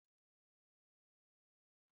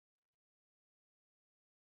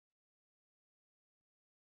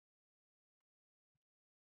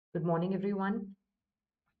Good morning, everyone.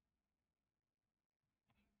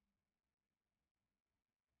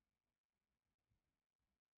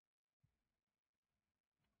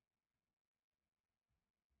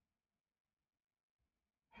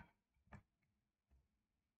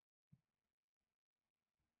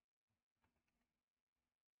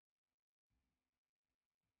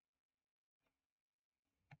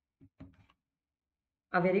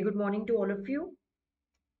 A very good morning to all of you.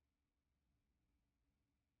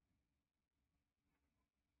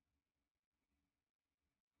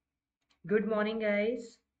 Good morning, guys.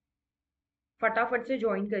 फटाफट से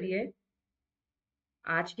join करिए।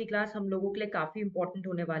 आज की क्लास हम लोगों के लिए काफी इंपॉर्टेंट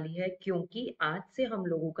होने वाली है क्योंकि आज से हम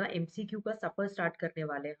लोगों का एमसीक्यू का सफर स्टार्ट करने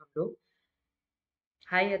वाले हैं हम लोग।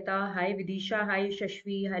 हाय अता, हाय विदिशा, हाय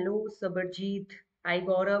शशवी, hello Sabarjit, hi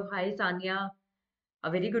Gaurav, hi Sania. A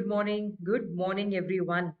very good morning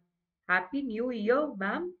everyone. Happy new year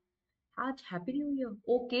ma'am. आज happy new year.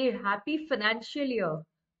 Okay, happy financial year.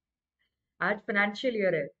 आज फाइनेंशियल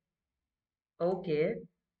ईयर है। ओके,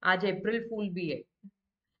 आज अप्रैल फूल भी है,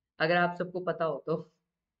 अगर आप सबको पता हो तो।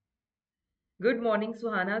 गुड मॉर्निंग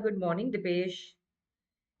सुहाना, गुड मॉर्निंग दिपेश।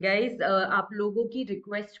 गाइस, आप लोगों की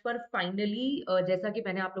रिक्वेस्ट पर फाइनली, जैसा कि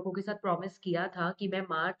मैंने आप लोगों के साथ प्रॉमिस किया था कि मैं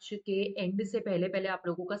मार्च के एंड से पहले पहले आप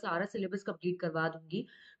लोगों का सारा सिलेबस कंप्लीट करवा दूंगी,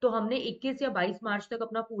 तो हमने 21 या 22 मार्च तक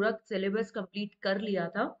अपना पूरा सिलेबस कंप्लीट कर लिया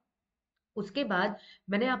था। उसके बाद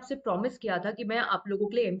मैंने आपसे प्रॉमिस किया था कि मैं आप लोगों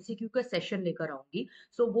के लिए एमसीक्यू का सेशन लेकर आऊंगी।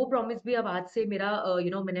 सो वो प्रॉमिस भी अब आज से मेरा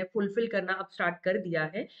मैंने फुलफिल करना अब स्टार्ट कर दिया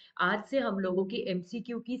है। आज से हम लोगों की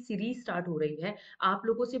एमसीक्यू की सीरीज स्टार्ट हो रही है। आप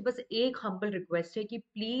लोगों से बस एक हम्बल रिक्वेस्ट है कि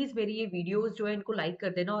प्लीज मेरी ये वीडियोस जो है इनको लाइक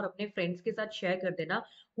कर देना और अपने फ्रेंड्स के साथ शेयर कर देना,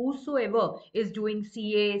 whosoever is doing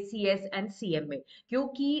CA, CS and CMA।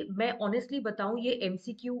 क्योंकि मैं ऑनेस्टली बताऊं, ये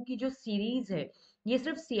एमसीक्यू की जो सीरीज है ये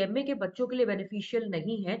सिर्फ सीएमए के बच्चों के लिए बेनिफिशियल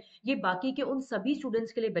नहीं है, ये बाकी के उन सभी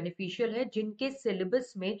स्टूडेंट्स के लिए बेनिफिशियल है जिनके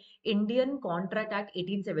सिलेबस में इंडियन कॉन्ट्रैक्ट एक्ट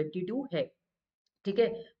 1872 है। ठीक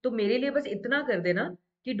है, तो मेरे लिए बस इतना कर देना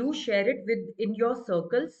कि do share it with in your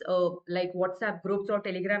circles, like WhatsApp groups और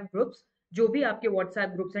टेलीग्राम ग्रुप्स। जो भी आपके WhatsApp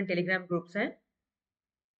groups and Telegram groups हैं,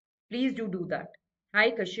 please do do that.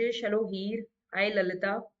 Hi Kashish, hello हीर, हाय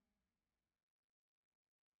ललिता।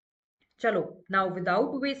 चलो, now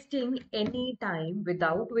without wasting any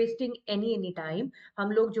time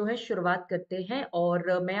हम लोग जो है शुरुआत करते हैं।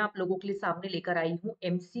 और मैं आप लोगों के लिए सामने लेकर आई हूँ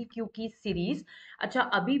एमसीक्यू की सीरीज। अच्छा,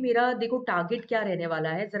 अभी मेरा देखो टारगेट क्या रहने वाला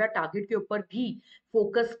है, जरा टारगेट के ऊपर भी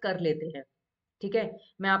फोकस कर लेते हैं। ठीक है,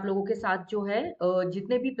 मैं आप लोगों के साथ जो है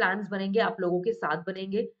जितने भी प्लान्स बनेंगे आप लोगों के साथ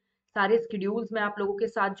बनेंगे। सारे स्केड्यूल्स मैं आप लोगों के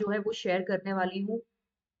साथ जो है वो शेयर करने वाली हूँ।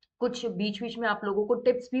 कुछ बीच बीच में आप लोगों को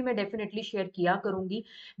टिप्स भी मैं डेफिनेटली शेयर किया करूंगी।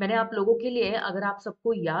 मैंने आप लोगों के लिए, अगर आप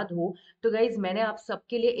सबको याद हो तो गाइज, मैंने आप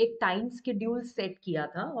सबके लिए एक टाइम शेड्यूल सेट किया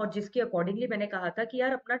था और जिसके अकॉर्डिंगली मैंने कहा था कि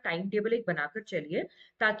यार अपना टाइम टेबल एक बनाकर चलिए,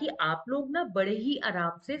 ताकि आप लोग ना बड़े ही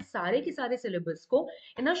आराम से सारे के सारे सिलेबस को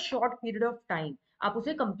इन a short period of time आप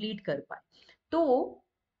उसे कंप्लीट कर पाए। तो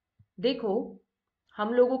देखो,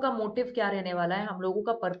 हम लोगों का मोटिव क्या रहने वाला है, हम लोगों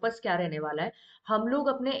का पर्पस क्या रहने वाला है। हम लोग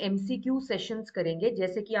अपने एमसीक्यू सेशंस करेंगे,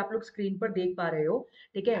 जैसे कि आप लोग स्क्रीन पर देख पा रहे हो।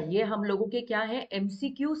 ठीक है, ये हम लोगों के क्या है,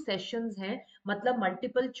 एमसीक्यू सेशंस हैं। मतलब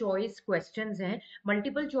मल्टीपल चॉइस क्वेश्चंस हैं।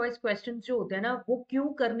 मल्टीपल चॉइस क्वेश्चंस जो होते हैं ना, वो क्यों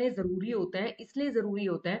करने जरूरी होते हैं, इसलिए जरूरी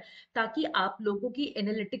होते हैं ताकि आप लोगों की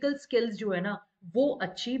एनालिटिकल स्किल्स जो है ना वो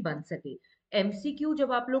अच्छी बन सके। एमसीक्यू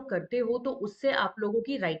जब आप लोग करते हो तो उससे आप लोगों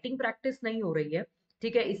की राइटिंग प्रैक्टिस नहीं हो रही है।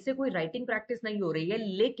 ठीक है, इससे कोई राइटिंग प्रैक्टिस नहीं हो रही है,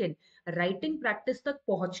 लेकिन राइटिंग प्रैक्टिस तक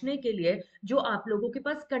पहुंचने के लिए जो आप लोगों के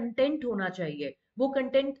पास कंटेंट होना चाहिए, वो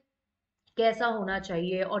कंटेंट कैसा होना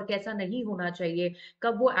चाहिए और कैसा नहीं होना चाहिए,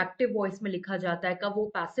 कब वो एक्टिव वॉइस में लिखा जाता है, कब वो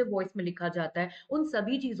पैसिव वॉइस में लिखा जाता है, उन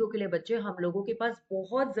सभी चीजों के लिए बच्चे हम लोगों के पास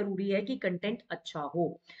बहुत जरूरी है कि कंटेंट अच्छा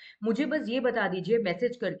हो। मुझे बस ये बता दीजिए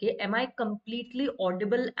मैसेज करके, M I completely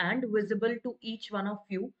Audible and visible to each one of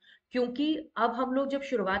you? क्योंकि अब हम लोग जब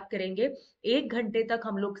शुरुआत करेंगे, 1 घंटे तक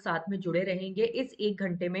हम लोग साथ में जुड़े रहेंगे। इस 1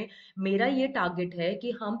 घंटे में मेरा ये टारगेट है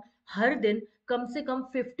कि हम हर दिन कम से कम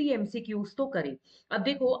 50 एमसीक्यूज तो करें। अब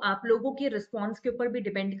देखो, आप लोगों के रिस्पॉन्स के ऊपर भी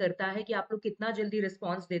डिपेंड करता है कि आप लोग कितना जल्दी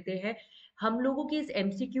रिस्पॉन्स देते हैं। हम लोगों की इस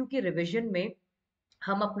एमसीक्यू की रिवीजन में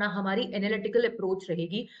हम अपना, हमारी एनालिटिकल अप्रोच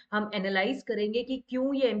रहेगी। हम एनालाइज करेंगे कि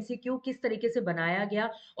क्यों ये एमसीक्यू किस तरीके से बनाया गया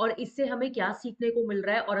और इससे हमें क्या सीखने को मिल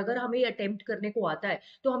रहा है, और अगर हमें अटेम्प्ट करने को आता है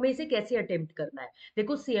तो हमें इसे कैसे अटेम्प्ट करना है।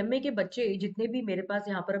 देखो, सीएमए के बच्चे जितने भी मेरे पास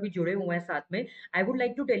यहाँ पर अभी जुड़े हुए हैं साथ में, I would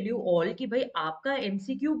like to tell you all कि भाई आपका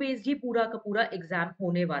एमसीक्यू बेस्ड ही पूरा का पूरा एग्जाम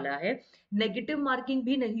होने वाला है। नेगेटिव मार्किंग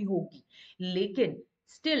भी नहीं होगी, लेकिन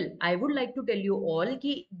still I would like to tell you all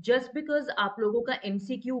कि जस्ट बिकॉज आप लोगों का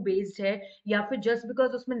एमसीक्यू बेस्ड है या फिर जस्ट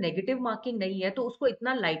बिकॉज उसमें नेगेटिव मार्किंग नहीं है, तो उसको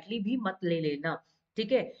इतना लाइटली भी मत ले लेना।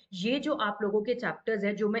 ठीक है। ये जो आप लोगों के चैप्टर्स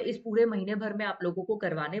हैं जो मैं इस पूरे महीने भर में आप लोगों को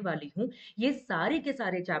करवाने वाली हूँ, ये सारे के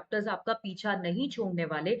सारे चैप्टर्स आपका पीछा नहीं छोड़ने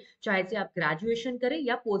वाले, चाहे से आप ग्रेजुएशन करें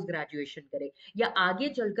या पोस्ट ग्रेजुएशन करें या आगे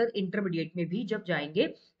चलकर इंटरमीडिएट में भी जब जाएंगे,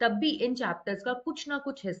 तब भी इन चैप्टर्स का कुछ ना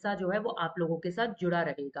कुछ हिस्सा जो है वो आप लोगों के साथ जुड़ा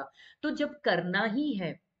रहेगा। तो जब करना ही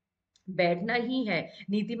है, बैठना ही है,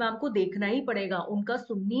 नीति मैम को देखना ही पड़ेगा, उनका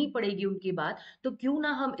सुननी ही पड़ेगी उनकी बात, तो क्यों ना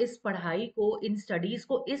हम इस पढ़ाई को, इन स्टडीज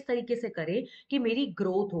को इस तरीके से करें कि मेरी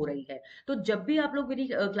ग्रोथ हो रही है। तो जब भी आप लोग मेरी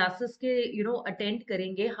क्लासेस के अटेंड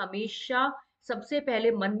करेंगे, हमेशा सबसे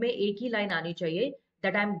पहले मन में एक ही लाइन आनी चाहिए,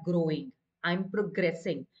 that I am growing, I am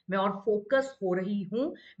progressing, मैं और फोकस हो रही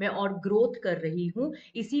हूँ, मैं और ग्रोथ कर रही हूँ।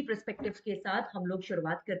 इसी पर्सपेक्टिव के साथ हम लोग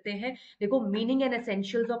शुरुआत करते हैं। देखो, meaning and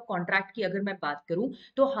essentials of contract की अगर मैं बात करूं,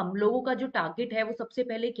 तो हम लोगों का जो टारगेट है वो सबसे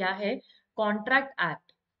पहले क्या है, कॉन्ट्रैक्ट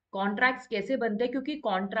एक्ट। कॉन्ट्रैक्ट्स कैसे बनते हैं, क्योंकि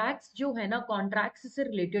कॉन्ट्रैक्ट्स जो है ना, कॉन्ट्रैक्ट्स से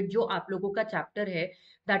रिलेटेड जो आप लोगों का चैप्टर है,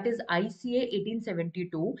 दैट इज आईसीए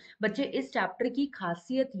 1872। बच्चे, इस चैप्टर की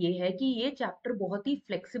खासियत ये है कि ये चैप्टर बहुत ही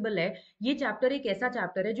फ्लेक्सिबल है। ये चैप्टर एक ऐसा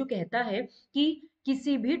चैप्टर है जो कहता है कि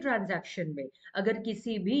किसी भी ट्रांजैक्शन में, अगर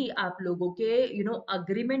किसी भी आप लोगों के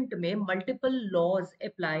अग्रीमेंट में मल्टीपल लॉज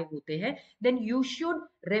अप्लाई होते हैं, then you should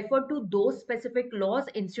refer to those specific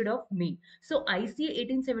laws instead of me. So ICA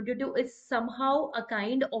 1872 is somehow a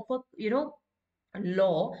kind of a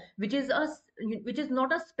law which is a which is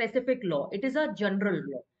not a specific law, it is a general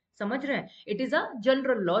law। समझ रहे हैं, it is a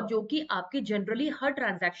general law जो कि आपके generally हर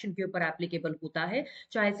transaction के ऊपर applicable होता है,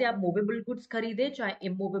 चाहे से आप मूवेबल गुड्स खरीदे, चाहे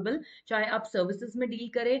इमूवेबल, चाहे आप सर्विसेज में डील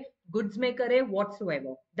करें, गुड्स में करें,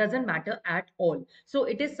 whatsoever, doesn't matter at all. So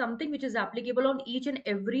it is something which is applicable on each and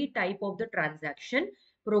every type of the transaction,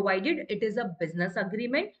 provided it is a business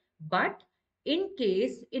agreement। But in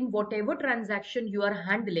case, in whatever transaction you are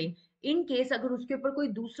handling, in case अगर उसके ऊपर कोई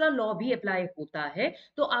दूसरा law भी apply होता है,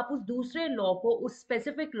 तो आप उस दूसरे लॉ को, उस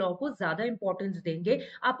स्पेसिफिक लॉ को ज्यादा इंपॉर्टेंस देंगे।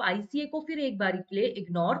 आप आईसीए को फिर एक बार के लिए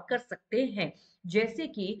इग्नोर कर सकते हैं। जैसे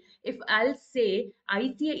कि इफ आई से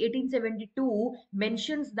ICA 1872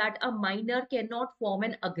 mentions that a minor can not form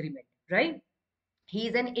an agreement, right? He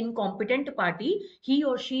is an incompetent party, he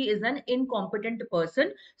or she is an incompetent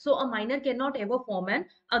person, so a minor cannot ever form an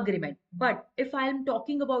agreement. But if I am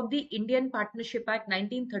talking about the Indian Partnership Act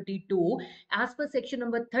 1932, as per section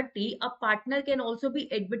number 30, a partner can also be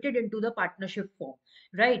admitted into the partnership form,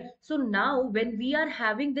 right? So now when we are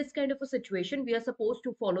having this kind of a situation, we are supposed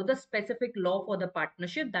to follow the specific law for the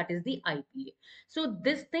partnership, that is the IPA. So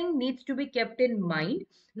this thing needs to be kept in mind.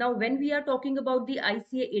 Now when we are talking about the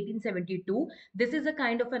ICA 1872, this is a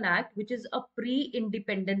kind of an act which is a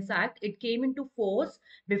pre-independence act. It came into force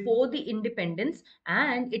before the independence,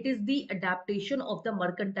 and it is the adaptation of the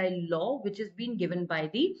mercantile law which is being given by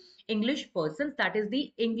the English persons, that is the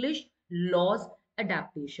English laws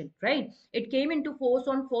adaptation, right? It came into force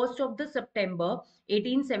on 1st of the September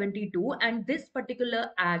 1872, and this particular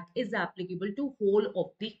act is applicable to whole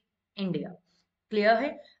of the India। Clear है?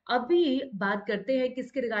 अभी बात करते हैं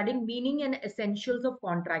किसके regarding, meaning and essentials of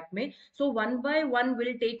contract में। So one by one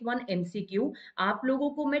will take one MCQ. आप लोगों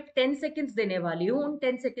को मैं 10 सेकेंड्स देने वाली हूँ, उन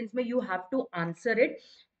 10 सेकेंड्स में you have to answer it.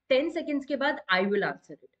 10 seconds के बाद I will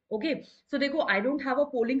answer it. Okay, सो देखो, I don't have a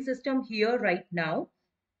polling system here right now.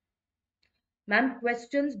 Ma'am,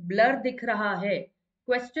 questions blur दिख रहा है,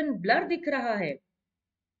 क्वेश्चन ब्लर दिख रहा है।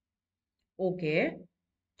 ओके,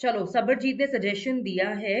 चलो, सबरजीत ने सजेशन दिया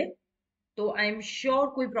है, तो आई एम श्योर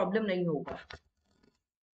कोई प्रॉब्लम नहीं होगा।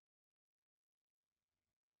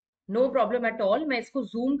 नो प्रॉब्लम एट ऑल, मैं इसको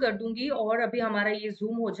जूम कर दूंगी और अभी हमारा ये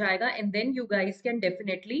जूम हो जाएगा, and then you guys can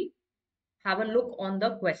definitely have a look on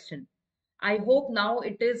the question. I hope now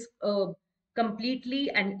it is completely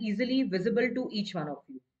and easily visible to each one of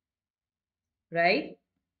you, right?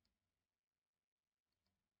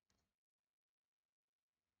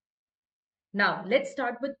 Now, let's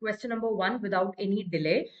start with question number one without any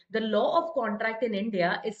delay. The law of contract in India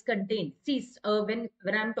is contained. See,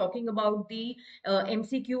 when I'm talking about the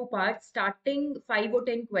MCQ part, starting 5 or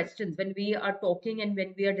 10 questions, when we are talking and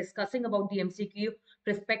when we are discussing about the MCQ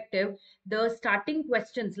perspective, the starting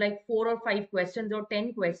questions like 4 or 5 questions or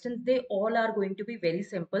 10 questions, they all are going to be very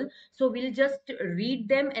simple. So we'll just read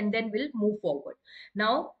them and then we'll move forward.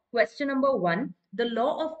 Now, question number one. The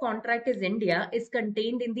law of contract is India is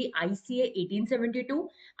contained in the ICA 1872,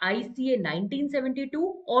 ICA 1972,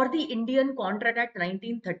 or the Indian Contract Act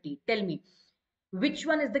 1930. Tell me, which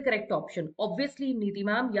one is the correct option? Obviously, Niti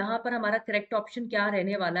ma'am, यहाँ पर हमारा correct option क्या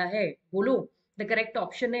रहने वाला है? बोलो. The correct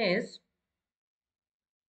option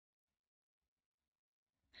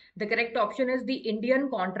is the Indian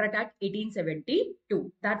Contract Act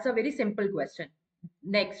 1872. That's a very simple question.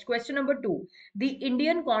 Next, question number 2. The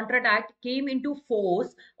Indian Contract Act came into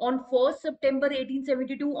force on 1st September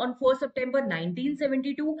 1872, on 1st September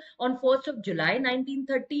 1972, on 1st of July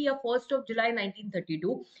 1930, or 1st of July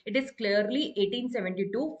 1932. It is clearly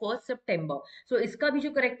 1872, 1st September. So, iska bhi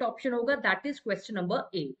jo correct option hoga, that is question number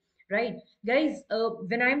A. Right, guys,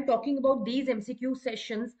 when I am talking about these MCQ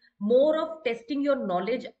sessions, more of testing your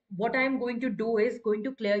knowledge, what I am going to do is going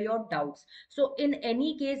to clear your doubts. So in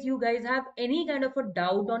any case you guys have any kind of a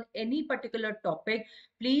doubt on any particular topic,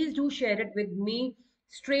 please do share it with me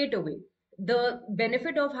straight away. The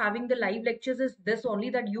benefit of having the live lectures is this only,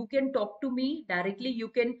 that you can talk to me directly, you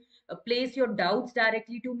can place your doubts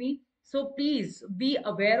directly to me. So please be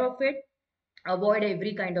aware of it, avoid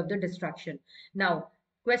every kind of the distraction. Now,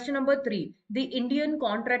 question number 3. The Indian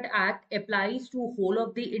Contract Act applies to whole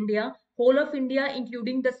of India,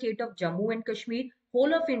 including the state of Jammu and Kashmir,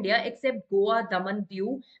 whole of India except Goa, Daman,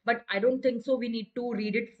 Diu. But I don't think so. We need to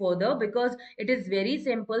read it further because it is very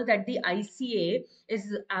simple that the ICA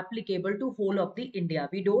is applicable to whole of the India.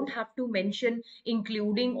 We don't have to mention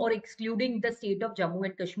including or excluding the state of Jammu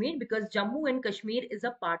and Kashmir, because Jammu and Kashmir is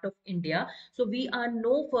a part of India. So we are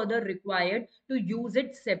no further required to use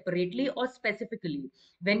it separately or specifically.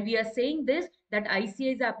 When we are saying this, that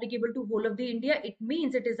ICA is applicable to whole of the India, it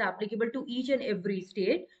means it is applicable to each and every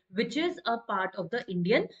state which is a part of the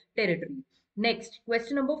Indian territory. Next,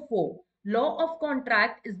 question number 4. Law of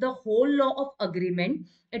contract is the whole law of agreement.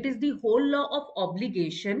 It is the whole law of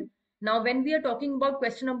obligation. Now, when we are talking about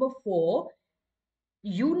question number 4,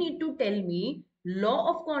 you need to tell me, law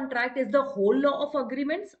of contract is the whole law of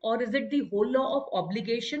agreements, or is it the whole law of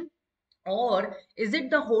obligation, or is it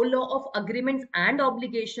the whole law of agreements and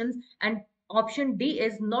obligations? And option D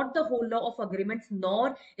is not the whole law of agreements,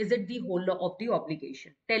 nor is it the whole law of the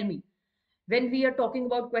obligation. Tell me, when we are talking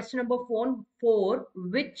about question number 4,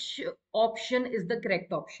 which option is the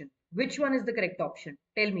correct option? Which one is the correct option?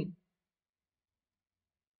 Tell me,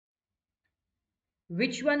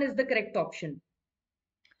 which one is the correct option?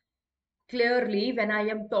 Clearly, when I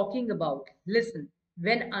am talking about, listen,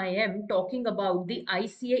 when I am talking about the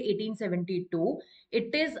ICA 1872,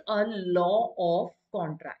 it is a law of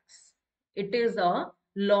contracts. It is a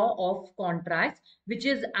law of contracts which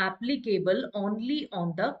is applicable only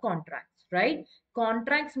on the contracts, right?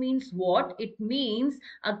 Contracts means what? It means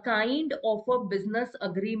a kind of a business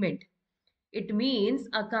agreement. It means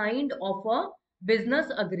a kind of a business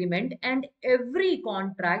agreement, and every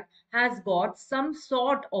contract has got some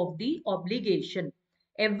sort of the obligation.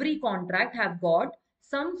 Every contract have got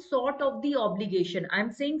some sort of the obligation.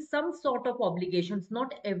 I'm saying some sort of obligations,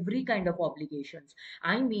 not every kind of obligations.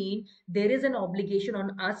 I mean, there is an obligation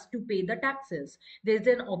on us to pay the taxes. There's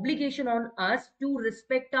an obligation on us to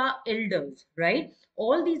respect our elders, right?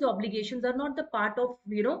 All these obligations are not the part of,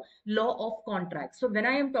 law of contracts. So when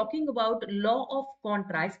I am talking about law of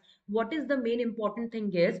contracts, what is the main important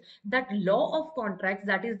thing is that law of contracts,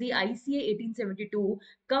 that is the ICA 1872,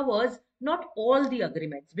 covers not all the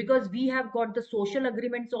agreements, because we have got the social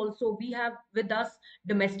agreements also, we have with us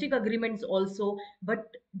domestic agreements also, but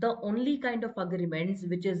the only kind of agreements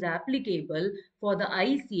which is applicable for the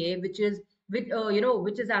ICA, which is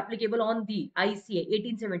which is applicable on the ICA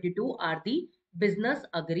 1872, are the business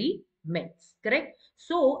agreements, correct?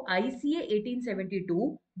 So ICA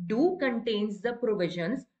 1872 do contains the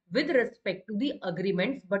provisions with respect to the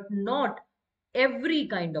agreements, but not every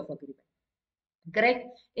kind of agreement, correct?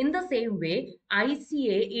 In the same way,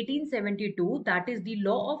 ICA 1872, that is the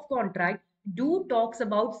law of contract, do talks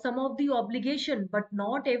about some of the obligation, but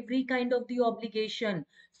not every kind of the obligation.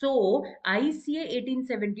 So ICA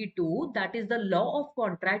 1872, that is the law of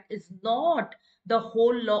contract, is not the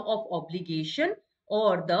whole law of obligation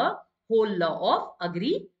or the whole law of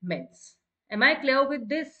agreements. Am I clear with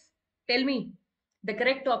this? Tell me. The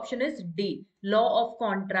correct option is D. Law of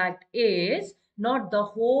contract is not the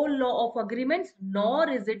whole law of agreements, nor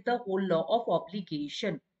is it the whole law of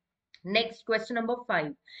obligation. Next, question number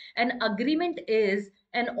 5. An agreement is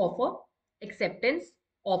an offer, acceptance,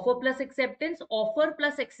 offer plus acceptance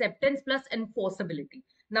plus enforceability.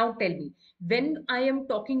 Now tell me, when I am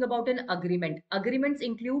talking about an agreement, agreements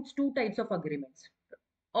includes two types of agreements,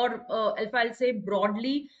 or if I'll say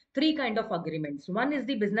broadly, three kind of agreements. One is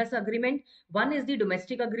the business agreement, one is the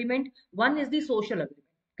domestic agreement, one is the social agreement,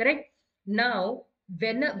 correct? Now,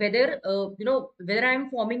 whether I am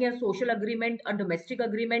forming a social agreement, a domestic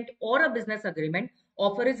agreement, or a business agreement,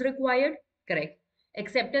 offer is required, correct?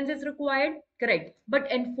 Acceptance is required, correct? But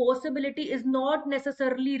enforceability is not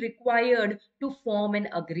necessarily required to form an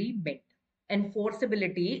agreement.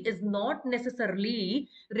 Enforceability is not necessarily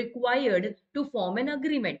required to form an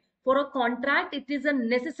agreement. For a contract, it is a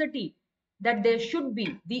necessity that there should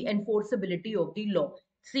be the enforceability of the law.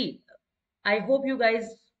 See, I hope you guys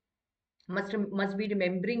must be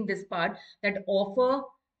remembering this part, that offer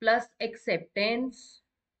plus acceptance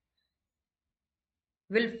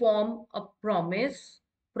will form a promise.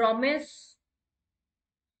 Promise,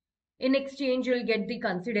 in exchange you'll get the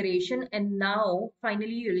consideration, and now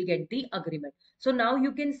finally you'll get the agreement. So now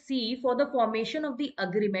you can see, for the formation of the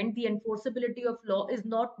agreement, the enforceability of law is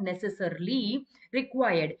not necessarily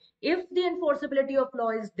required. If the enforceability of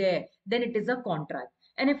law is there, then it is a contract,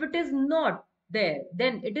 and if it is not there,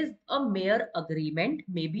 then it is a mere agreement,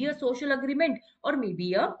 maybe a social agreement or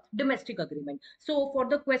maybe a domestic agreement. So for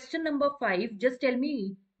the question number 5, just tell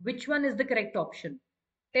me which one is the correct option.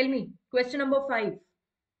 Tell me, question number 5.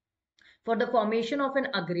 For the formation of an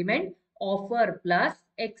agreement, offer plus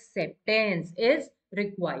acceptance is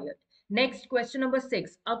required. Next, question number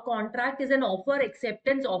 6. A contract is an offer,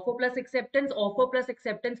 acceptance, offer plus acceptance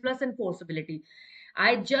plus enforceability.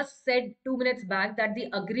 I just said 2 minutes back that the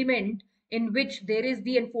agreement in which there is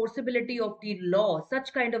the enforceability of the law,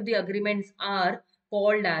 such kind of the agreements are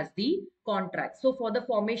called as the contract. So for the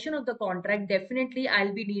formation of the contract, definitely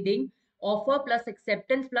I'll be needing offer plus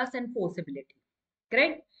acceptance plus enforceability.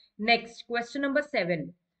 Correct? Next, question number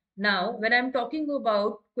 7. Now, when I'm talking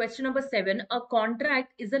about question number 7, a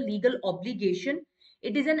contract is a legal obligation.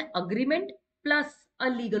 It is an agreement plus a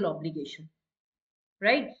legal obligation.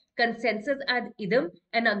 Right? Consensus ad idem,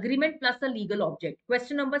 an agreement plus a legal object.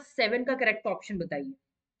 Question number 7 का correct option बताइए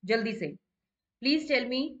जल्दी से. Please tell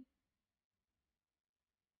me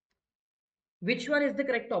which one is the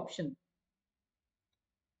correct option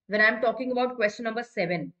when I'm talking about question number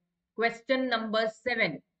 7. Question number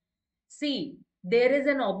 7. See, there is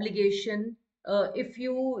an obligation. If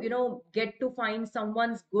you get to find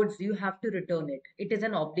someone's goods, you have to return it. It is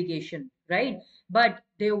an obligation, right? But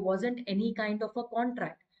there wasn't any kind of a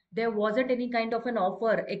contract. There wasn't any kind of an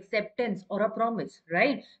offer, acceptance, or a promise,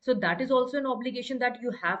 right? So that is also an obligation that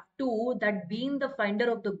you have to, that being the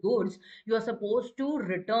finder of the goods, you are supposed to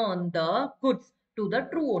return the goods to the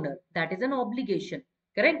true owner. That is an obligation,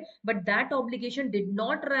 correct? But that obligation did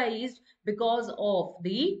not rise because of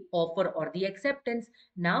the offer or the acceptance.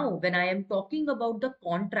 Now, when I am talking about the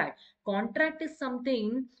contract is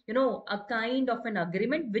something, a kind of an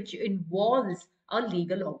agreement which involves a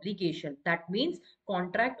legal obligation. That means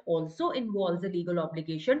contract also involves a legal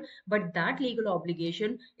obligation, but that legal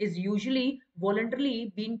obligation is usually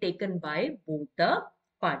voluntarily being taken by both the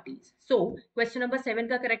parties. So, question number 7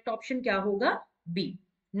 का correct option क्या होगा? B.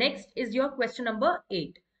 Next is your question number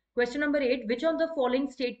 8. Question number 8, which of the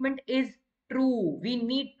following statement is true? We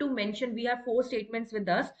need to mention, we have 4 statements with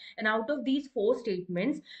us, and out of these 4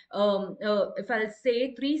 statements, if I'll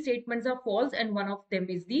say 3 statements are false and one of them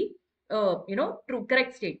is the, true,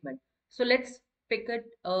 correct statement. So let's pick it,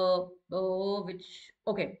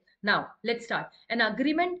 okay, now let's start. An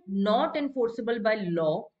agreement not enforceable by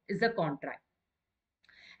law is a contract.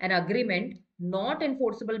 An agreement not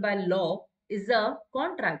enforceable by law is a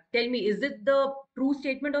contract. Tell me, is it the true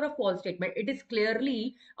statement or a false statement? It is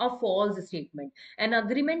clearly a false statement. An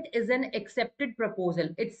agreement is an accepted proposal.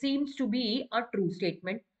 It seems to be a true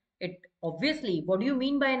statement. It obviously, what do you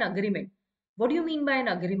mean by an agreement? What do you mean by an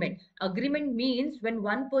agreement? Agreement means when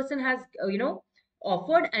one person has,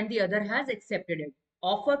 offered and the other has accepted it.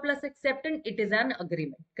 Offer plus acceptance, it is an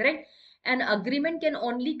agreement, correct? An agreement can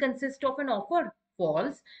only consist of an offer.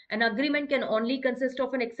 False. An agreement can only consist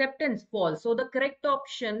of an acceptance. False. So the correct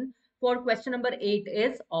option for question number 8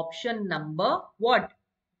 is option number what?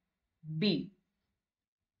 B.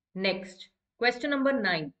 Next, question number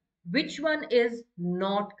 9. Which one is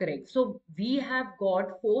not correct? So we have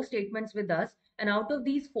got 4 statements with us, and out of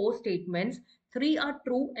these 4 statements, 3 are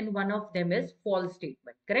true and one of them is false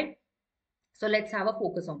statement, correct? So let's have a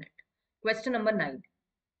focus on it. Question number 9.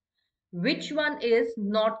 Which one is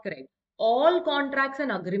not correct? All contracts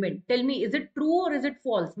and agreement. Tell me, is it true or is it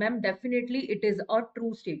false? Ma'am, definitely it is a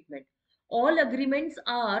true statement. All agreements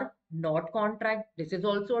are not contract. This is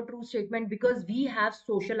also a true statement because we have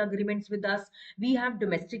social agreements with us. We have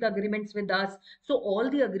domestic agreements with us. So all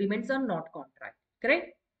the agreements are not contract.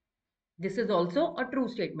 Correct? This is also a true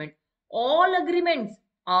statement. All agreements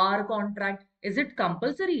are contract. Is it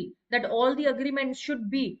compulsory that all the agreements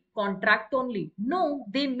should be contract only? No,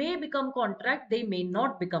 they may become contract, they may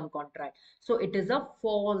not become contract. So it is a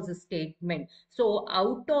false statement. So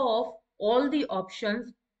out of all the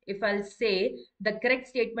options, if I'll say the correct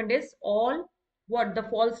statement is all what? The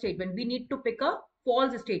false statement. We need to pick a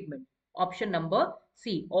false statement. Option number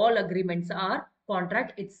C. All agreements are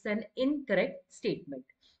contract. It's an incorrect statement.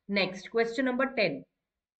 Next, question number 10.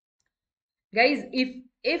 Guys, if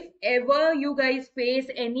If ever you guys face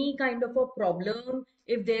any kind of a problem,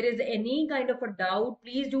 if there is any kind of a doubt,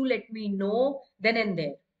 please do let me know then and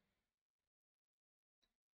there.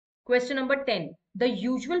 Question number 10. The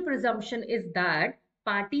usual presumption is that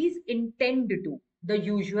parties intend to. The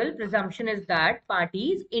usual presumption is that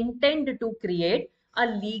parties intend to create a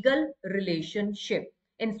legal relationship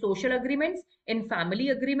in social agreements, in family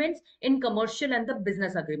agreements, in commercial and the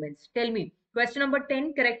business agreements. Tell me. Question number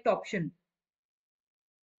 10, correct option.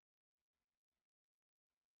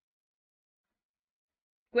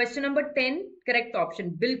 Question number 10, correct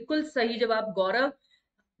option. बिल्कुल सही जवाब गौरव.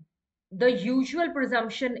 The usual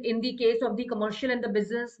presumption in the case of the commercial and the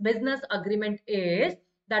business agreement is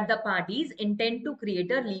that the parties intend to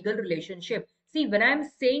create a legal relationship. See, when I'm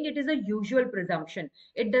saying it is a usual presumption,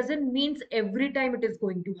 it doesn't mean every time it is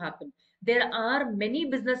going to happen. There are many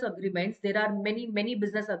business agreements, there are many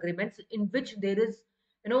business agreements in which there is,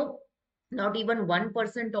 you know, not even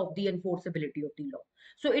 1% of the enforceability of the law.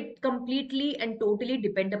 So it completely and totally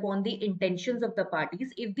depend upon the intentions of the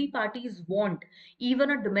parties. If the parties want,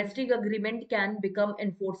 even a domestic agreement can become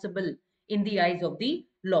enforceable in the eyes of the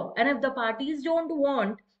law. And if the parties don't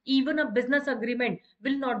want, even a business agreement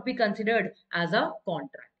will not be considered as a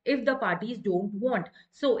contract if the parties don't want.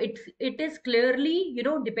 So it is clearly,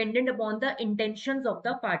 dependent upon the intentions of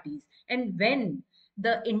the parties. And when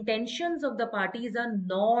the intentions of the parties are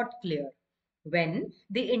not clear, when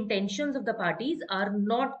the intentions of the parties are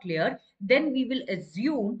not clear, then we will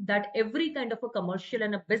assume that every kind of a commercial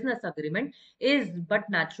and a business agreement is but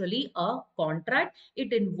naturally a contract.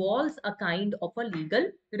 It involves a kind of a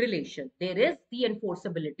legal relation. There is the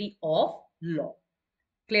enforceability of law.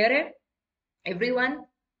 Clear है everyone?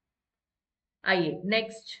 आइए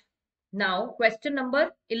next. Now question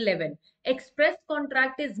number 11. Express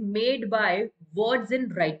contract is made by words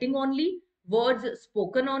in writing only, words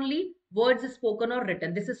spoken only, words spoken or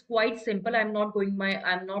written. This is quite simple. I'm not going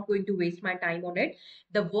to waste my time on it.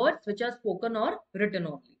 The words which are spoken or written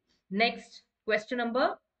only. Next question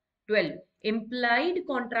number 12. Implied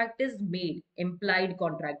contract is made. Implied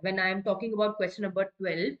contract. When I am talking about question number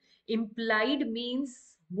 12, implied means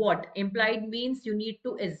what? Implied means you need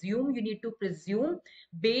to assume, you need to presume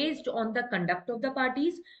based on the conduct of the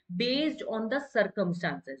parties, based on the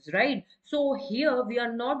circumstances, right? So here we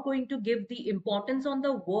are not going to give the importance on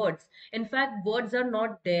the words. In fact, words are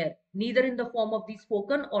not there, neither in the form of the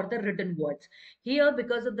spoken or the written words. Here,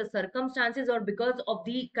 because of the circumstances or because of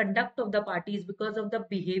the conduct of the parties, because of the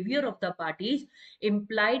behavior of the parties,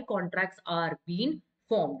 implied contracts are being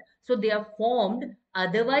formed. So they are formed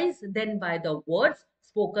otherwise than by the words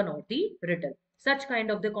spoken or the written. Such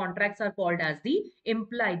kind of the contracts are called as the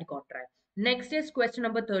implied contract. Next is question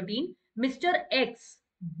number 13. Mr. X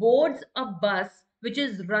boards a bus which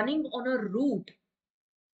is running on a route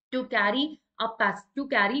to carry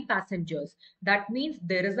passengers. That means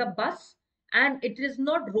there is a bus and it is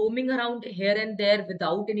not roaming around here and there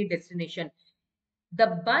without any destination.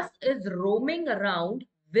 The bus is roaming around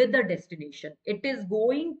with a destination. It is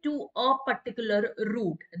going to a particular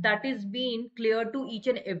route that is being clear to each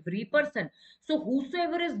and every person. So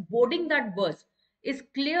whosoever is boarding that bus is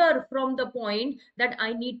clear from the point that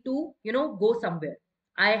I need to, go somewhere.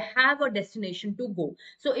 I have a destination to go.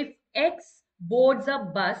 So if X boards a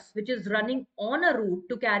bus which is running on a route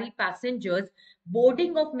to carry passengers,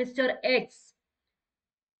 boarding of Mr. X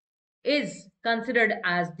is considered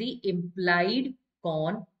as the implied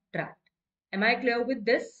contract. Am I clear with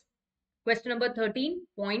this? Question number 13,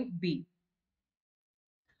 point B.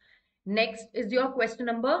 Next is your question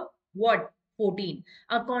number what? 14.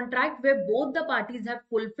 A contract where both the parties have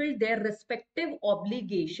fulfilled their respective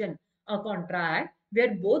obligation. A contract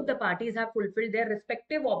where both the parties have fulfilled their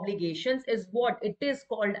respective obligations is what? It is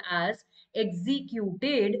called as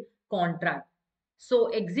executed contract.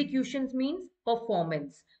 So executions means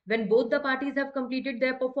performance. When both the parties have completed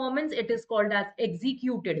their performance, it is called as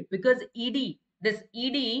executed, because ED, this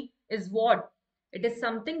ED is what? It is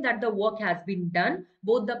something that the work has been done.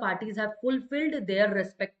 Both the parties have fulfilled their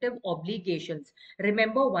respective obligations.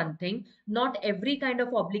 Remember one thing, not every kind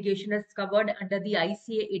of obligation is covered under the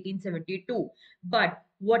ICA 1872. But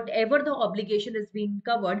whatever the obligation is being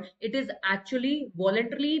covered, it is actually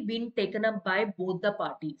voluntarily being taken up by both the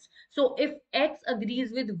parties. So if X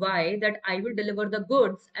agrees with Y that I will deliver the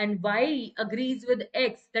goods and Y agrees with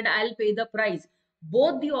X that I'll pay the price,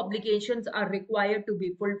 both the obligations are required to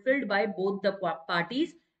be fulfilled by both the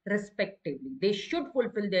parties respectively. They should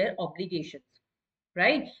fulfill their obligations,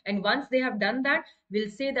 right? And once they have done that,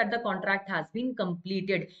 we'll say that the contract has been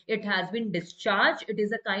completed. It has been discharged. It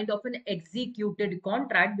is a kind of an executed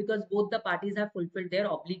contract because both the parties have fulfilled their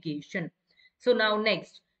obligation. So now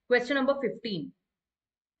next, question number 15.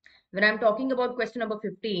 When I'm talking about question number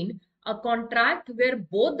 15, a contract where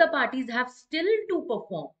both the parties have still to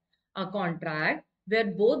perform. A contract where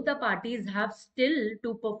both the parties have still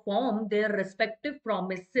to perform their respective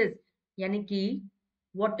promises. Yani ki,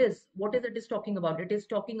 what is it is talking about? It is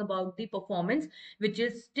talking about the performance which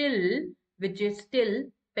is still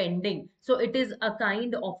pending. So it is a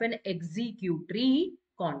kind of an executory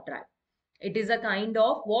contract. It is a kind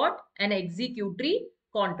of what? An executory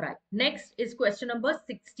contract. Next is question number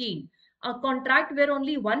 16. A contract where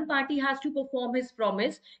only one party has to perform his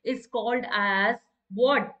promise is called as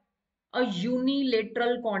what? A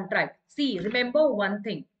unilateral contract. See, remember one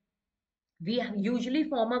thing. We usually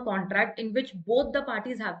form a contract in which both the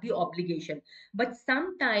parties have the obligation. But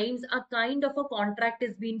sometimes a kind of a contract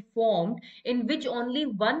is being formed in which only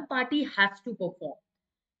one party has to perform.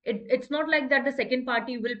 It's not like that the second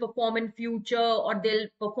party will perform in future or they'll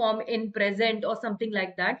perform in present or something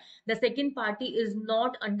like that. The second party is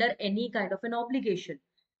not under any kind of an obligation.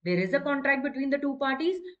 There is a contract between the two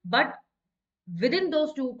parties, but within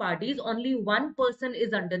those two parties, only one person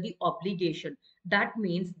is under the obligation. That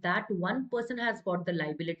means that one person has got the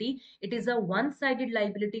liability. It is a one-sided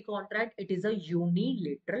liability contract. It is a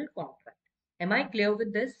unilateral contract. Am I clear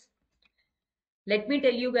with this? Let me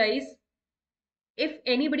tell you guys, if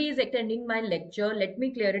anybody is attending my lecture, let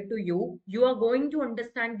me clear it to you. You are going to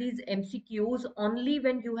understand these MCQs only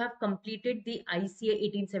when you have completed the ICA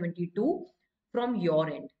 1872 from your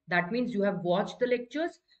end. That means you have watched the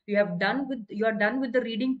lectures, you are done with the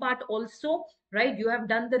reading part also, right? You have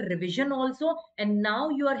done the revision also, and now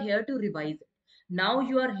you are here to revise it. Now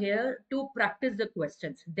you are here to practice the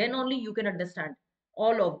questions. Then only you can understand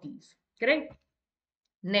all of these. Correct?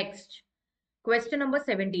 Next. Question number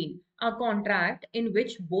 17. A contract in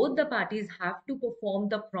which both the parties have to perform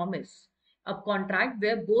the promise. A contract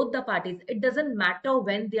where both the parties, it doesn't matter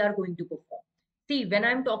when they are going to perform. See, when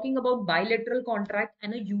I'm talking about bilateral contract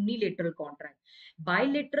and a unilateral contract,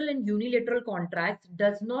 bilateral and unilateral contracts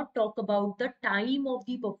does not talk about the time of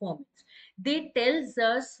the performance. They tells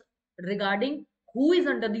us regarding who is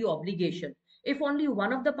under the obligation. If only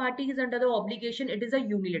one of the parties is under the obligation, it is a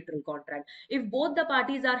unilateral contract. If both the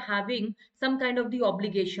parties are having some kind of the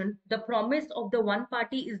obligation, the promise of the one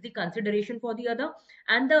party is the consideration for the other,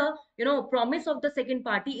 and the promise of the second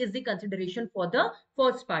party is the consideration for the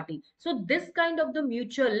first party. So this kind of the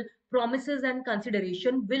mutual promises and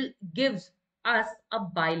consideration will gives us a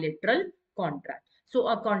bilateral contract. So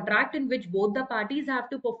a contract in which both the parties have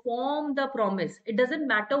to perform the promise. It doesn't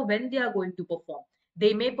matter when they are going to perform.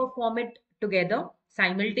 They may perform it together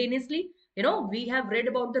simultaneously. We have read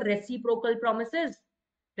about the reciprocal promises.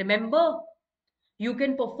 Remember, you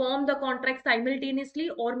can perform the contract simultaneously,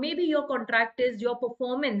 or maybe your contract is your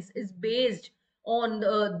performance is based on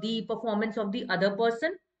the performance of the other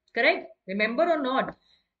person. Correct? Remember or not?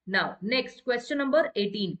 Now, next question number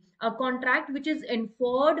 18. A contract which is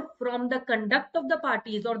inferred from the conduct of the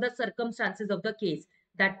parties or the circumstances of the case.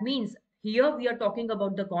 That means here we are talking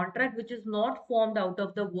about the contract which is not formed out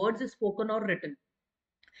of the words spoken or written.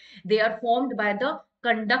 They are formed by the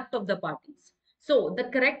conduct of the parties. So the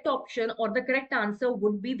correct option or the correct answer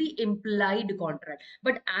would be the implied contract.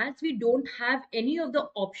 But as we don't have any of the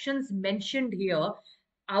options mentioned here,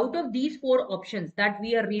 out of these four options that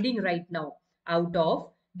we are reading right now, out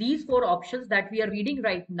of these four options that we are reading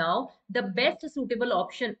right now, the best suitable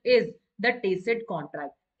option is the tacit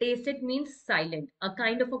contract. Tacit means silent, a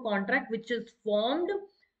kind of a contract which is formed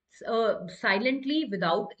silently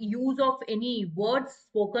without use of any words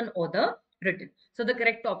spoken or the written. So the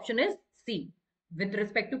correct option is C with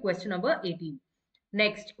respect to question number 18.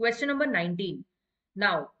 Next, question number 19.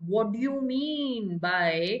 Now, what do you mean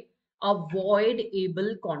by a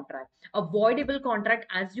voidable contract? A voidable contract,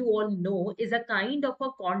 as you all know, is a kind of a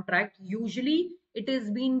contract. Usually, it is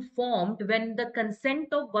being formed when the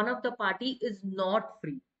consent of one of the party is not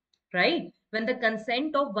free, right? When the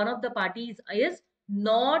consent of one of the parties is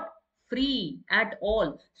not free at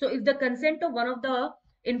all. So if the consent of one of the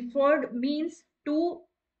inferred means to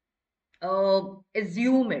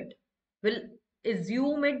assume it, will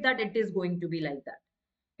assume it that it is going to be like that.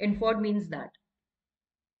 Inferred means that.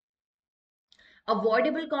 A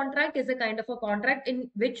voidable contract is a kind of a contract in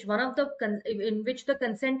which the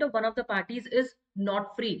consent of one of the parties is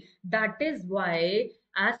not free. That is why,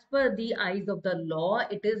 as per the eyes of the law,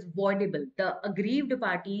 it is voidable. The aggrieved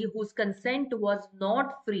party whose consent was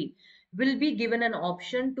not free will be given an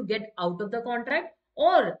option to get out of the contract,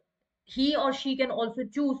 or he or she can also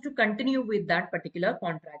choose to continue with that particular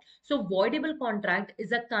contract. So voidable contract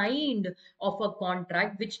is a kind of a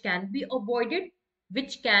contract which can be avoided.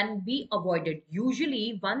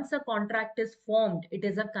 Usually, once a contract is formed, it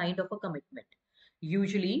is a kind of a commitment.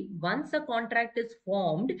 Usually, once a contract is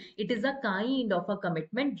formed, it is a kind of a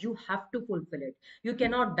commitment. You have to fulfill it. You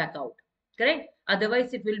cannot back out. Correct?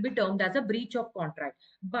 Otherwise, it will be termed as a breach of contract.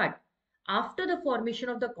 But after the formation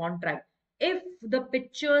of the contract, if the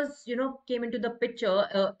pictures, came into the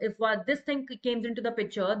picture, if this thing came into the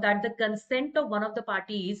picture that the consent of one of the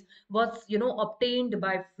parties was, obtained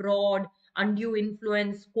by fraud, undue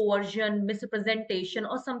influence, coercion, misrepresentation,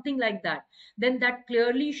 or something like that, then that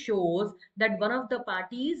clearly shows that one of the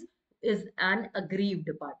parties is an aggrieved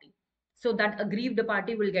party. So that aggrieved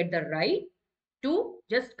party will get the right to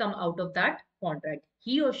just come out of that contract.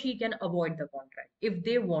 He or she can avoid the contract if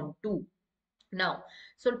they want to. Now,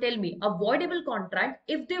 so tell me, avoidable contract,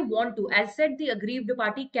 if they want to, as said, the aggrieved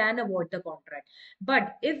party can avoid the contract.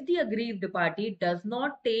 But if the aggrieved party does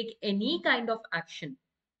not take any kind of action,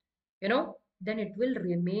 then it will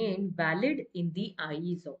remain valid in the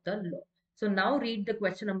eyes of the law. So now read the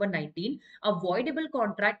question number 19. Avoidable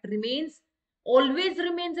contract always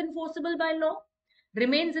remains enforceable by law.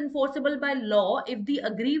 Remains enforceable by law if the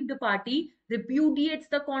aggrieved party repudiates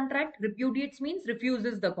the contract. Repudiates means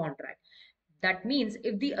refuses the contract. That means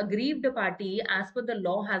if the aggrieved party, as per the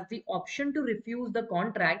law, has the option to refuse the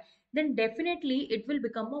contract, then definitely it will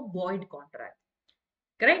become a void contract.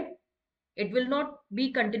 Correct? It will not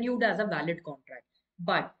be continued as a valid contract,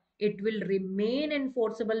 but it will remain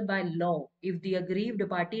enforceable by law if the aggrieved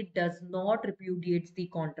party does not repudiate the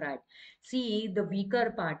contract. See, the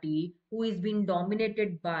weaker party who is being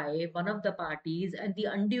dominated by one of the parties and the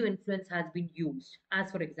undue influence has been used,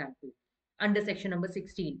 as for example, under section number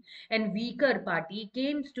 16, and weaker party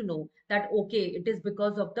came to know that okay, it is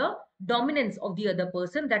because of the dominance of the other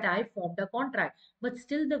person that I formed a contract, but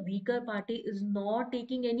still the weaker party is not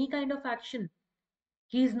taking any kind of action.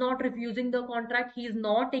 He is not refusing the contract, he is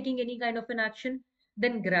not taking any kind of an action.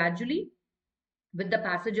 Then gradually, with the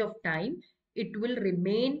passage of time, it will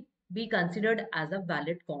remain be considered as a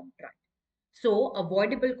valid contract. So,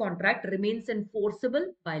 avoidable contract remains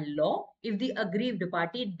enforceable by law if the aggrieved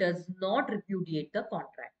party does not repudiate the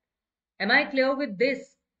contract. Am I clear with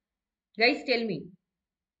this? Guys, tell me.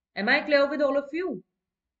 Am I clear with all of you?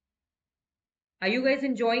 Are you guys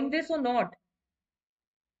enjoying this or not?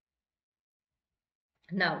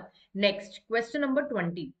 Now, next, question number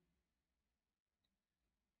 20.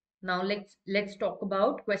 Now let's talk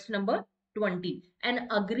about question number 20. An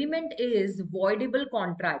agreement is voidable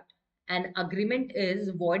contract. An agreement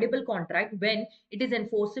is voidable contract when it is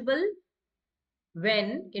enforceable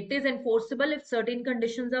if certain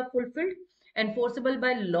conditions are fulfilled, enforceable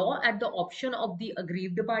by law at the option of the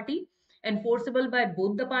aggrieved party, enforceable by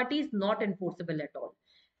both the parties, not enforceable at all.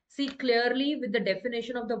 See, clearly with the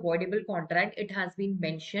definition of the voidable contract, it has been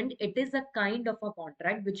mentioned it is a kind of a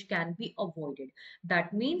contract which can be avoided.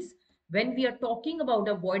 That means when we are talking about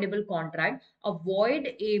a voidable contract, a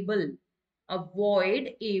voidable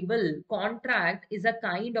contract is a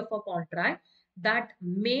kind of a contract that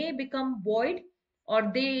may become void,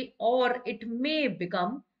 or it may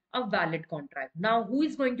become a valid contract. Now, who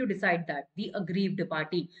is going to decide that? The aggrieved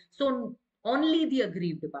party. So only the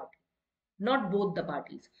aggrieved party, not both the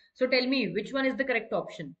parties. So tell me, which one is the correct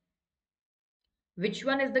option? Which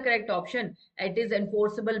one is the correct option? It is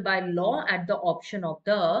enforceable by law at the option of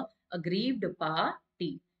the aggrieved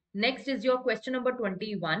party. Next is your question number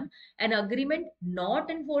 21. An agreement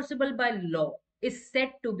not enforceable by law is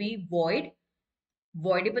said to be void,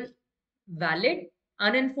 voidable, valid,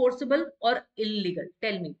 unenforceable, or illegal.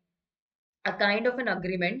 Tell me, a kind of an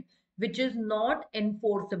agreement which is not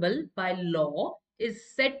enforceable by law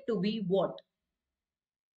is said to be what?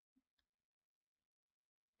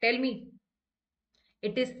 Tell me.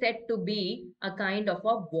 It is said to be a kind of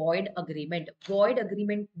a void agreement. Void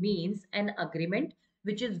agreement means an agreement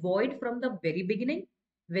which is void from the very beginning,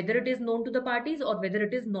 whether it is known to the parties or whether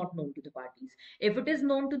it is not known to the parties. If it is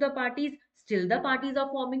known to the parties, still the parties are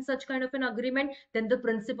forming such kind of an agreement, then the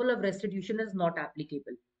principle of restitution is not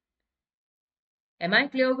applicable. Am I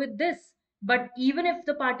clear with this? But even if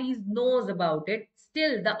the parties knows about it,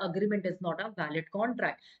 still the agreement is not a valid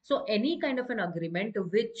contract. So any kind of an agreement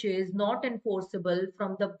which is not enforceable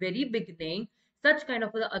from the very beginning, such kind of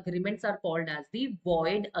agreements are called as the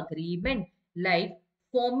void agreement, like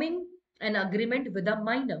forming an agreement with a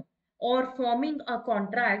minor or forming a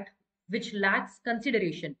contract which lacks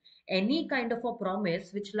consideration. Any kind of a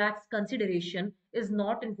promise which lacks consideration is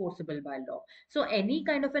not enforceable by law. So any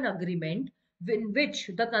kind of an agreement in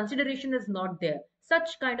which the consideration is not there,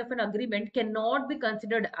 such kind of an agreement cannot be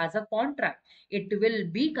considered as a contract. It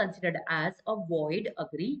will be considered as a void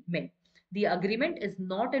agreement. The agreement is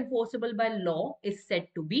not enforceable by law is said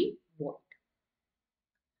to be void.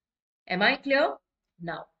 Am I clear?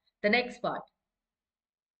 Now, the next part.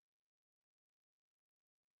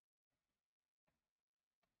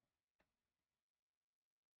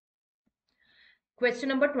 Question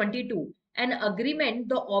number 22. An agreement,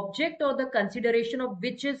 the object or the consideration of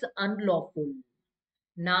which is unlawful.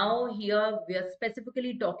 Now here we are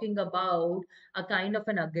specifically talking about a kind of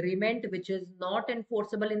an agreement which is not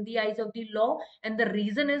enforceable in the eyes of the law, and the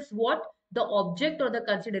reason is what? The object or the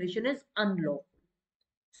consideration is unlawful.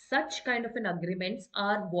 Such kind of an agreements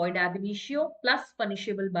are void ab initio plus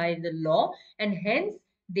punishable by the law, and hence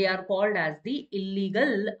they are called as the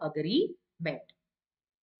illegal agreement.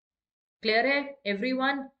 Clear hai,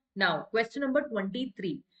 everyone? Now, question number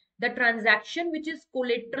 23. The transaction which is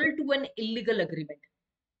collateral to an illegal agreement.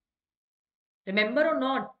 Remember or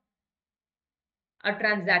not? A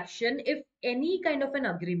transaction, if any kind of an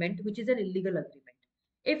agreement which is an illegal agreement,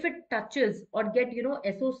 if it touches or get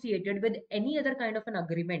associated with any other kind of an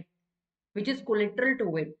agreement which is collateral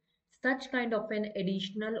to it, such kind of an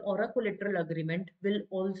additional or a collateral agreement will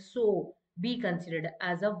also be considered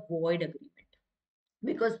as a void agreement,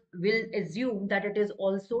 because we'll assume that it is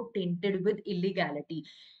also tainted with illegality.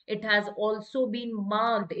 It has also been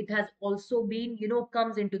marked, it has also been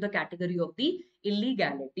comes into the category of the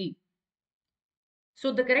illegality.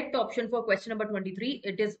 So the correct option for question number 23,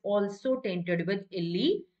 it is also tainted with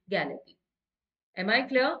illegality. Am I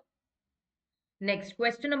clear? Next,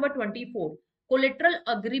 question number 24. Collateral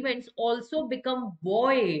agreements also become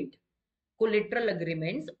void. Collateral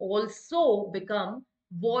agreements also become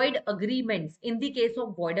void agreements in the case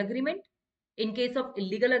of void agreement, in case of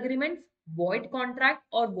illegal agreements, void contract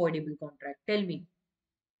or voidable contract. Tell me,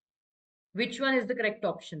 which one is the correct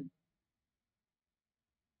option?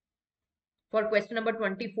 For question number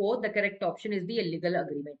 24, the correct option is the illegal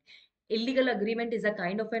agreement. Illegal agreement is a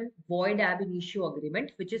kind of an void ab initio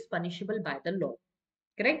agreement which is punishable by the law.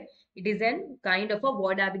 Correct? It is a kind of a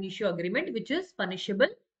void ab initio agreement which is punishable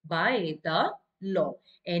by the law.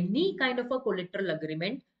 Any kind of a collateral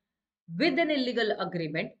agreement with an illegal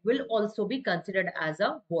agreement will also be considered as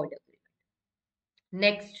a void agreement.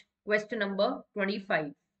 Next, question number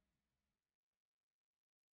 25.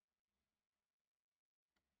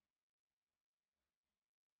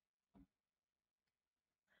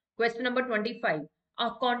 Question number 25.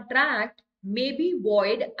 A contract may be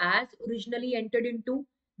void as originally entered into,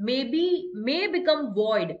 may become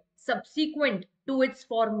void subsequent to its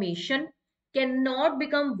formation, cannot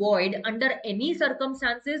become void under any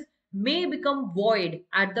circumstances, may become void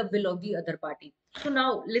at the will of the other party. So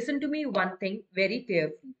now listen to me one thing very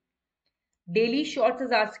carefully. Daily Shorts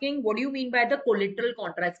is asking, what do you mean by the collateral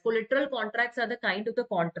contracts? Collateral contracts are the kind of the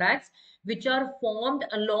contracts which are formed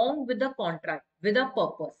along with the contract with a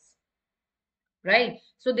purpose, right?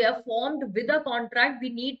 So they are formed with a contract. We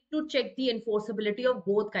need to check the enforceability of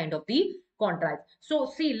both kind of the contracts.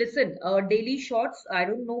 So see, listen, Daily Shorts, I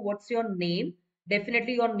don't know what's your name.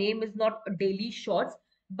 Definitely your name is not Daily Shorts,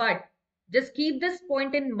 but just keep this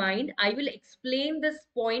point in mind. I will explain this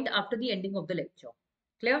point after the ending of the lecture.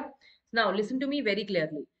 Clear? Now listen to me very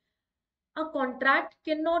clearly. A contract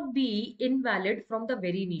cannot be invalid from the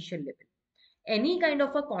very initial level. Any kind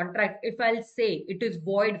of a contract, if I'll say it is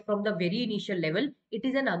void from the very initial level, it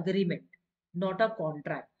is an agreement, not a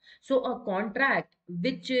contract. So a contract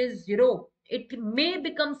which is, it may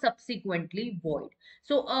become subsequently void.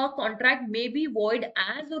 So a contract may be void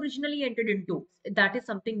as originally entered into. That is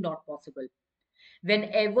something not possible.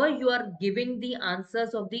 Whenever you are giving the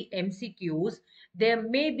answers of the MCQs, there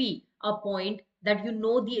may be a point that you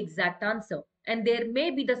know the exact answer, and there may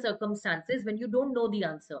be the circumstances when you don't know the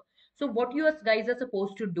answer. So what you guys are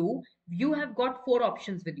supposed to do, you have got 4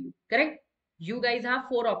 options with you, correct? You guys have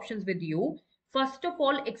 4 options with you. First of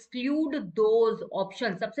all, exclude those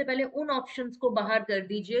options. सबसे पहले उन options को बाहर कर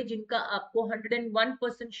दीजिए जिनका आपको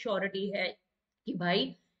 101% surety है कि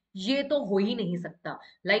भाई ये तो हो ही नहीं सकता.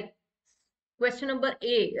 Like क्वेश्चन नंबर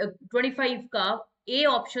 25 का ए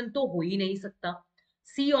ऑप्शन तो हो ही नहीं सकता,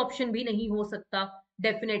 सी ऑप्शन भी नहीं हो सकता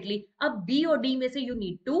डेफिनेटली. अब बी और डी में से you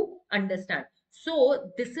need to understand. So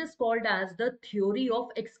this is called as the theory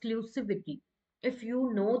of exclusivity. If you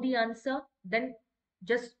know the answer then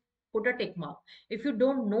just put a tick mark. If you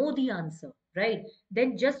don't know the answer, right,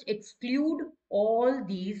 then just exclude all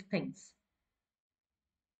these things.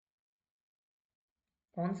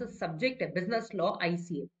 कौन सा subject है? Business law,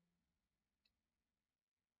 ICA.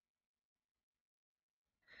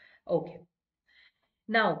 Okay.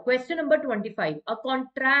 Now, question number 25. A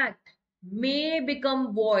contract may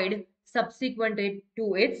become void subsequent to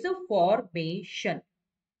its formation.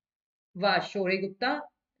 वाह, शौर्य Gupta.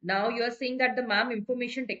 Now you are saying that the ma'am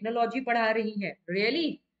information technology पढ़ा रही है.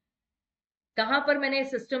 Really? कहाँ पर मैंने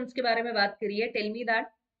systems के बारे में बात करी है? Tell me that.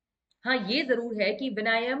 हाँ, ये जरूर है कि when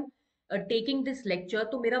I am taking this lecture,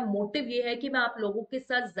 तो मेरा मोटिव ये है कि मैं आप लोगों के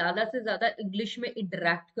साथ ज्यादा से ज्यादा इंग्लिश में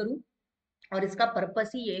इंटरेक्ट करूं, और इसका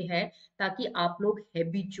पर्पस ही ये है ताकि आप लोग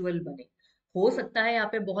हैबिचुअल बने। हो सकता है यहाँ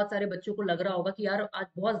पे बहुत सारे बच्चों को लग रहा होगा कि यार आज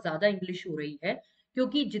बहुत ज्यादा इंग्लिश हो रही है,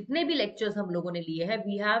 क्योंकि जितने भी लेक्चर्स हम लोगों ने लिए हैं,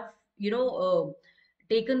 we have you know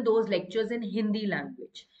taken those lectures in Hindi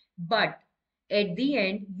language. But at the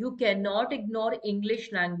end, you cannot ignore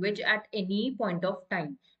English language at any point of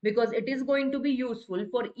time, because it is going to be useful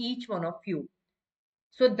for each one of you.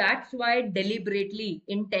 So that's why deliberately,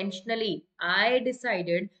 intentionally, I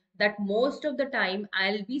decided that most of the time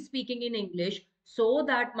I'll be speaking in English so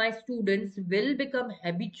that my students will become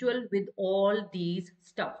habitual with all these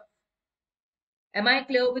stuff. Am I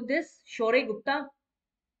clear with this? Shore Gupta,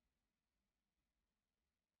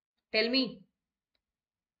 tell me.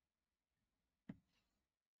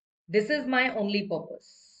 This is my only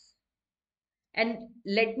purpose. And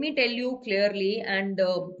let me tell you clearly, and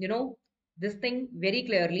this thing very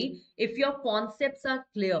clearly. If your concepts are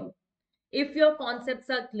clear,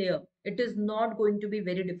 it is not going to be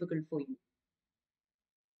very difficult for you.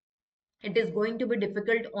 It is going to be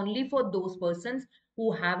difficult only for those persons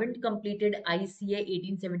who haven't completed ICA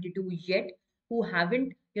 1872 yet, who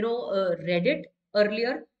haven't, read it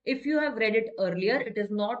earlier. If you have read it earlier, it is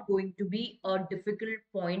not going to be a difficult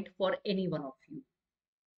point for any one of you.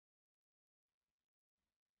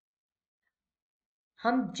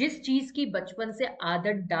 हम जिस चीज की बचपन से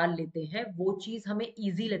आदत डाल लेते हैं वो चीज हमें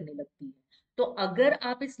इजी लगने लगती है। तो अगर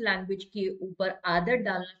आप इस लैंग्वेज के ऊपर आदत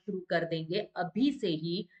डालना शुरू कर देंगे अभी से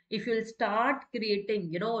ही, if you start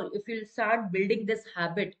creating, if you start building this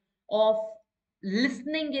habit of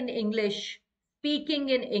listening in English, speaking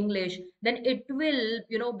in English, then it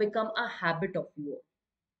will, become a habit of yours.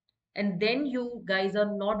 And then you guys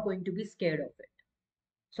are not going to be scared of it.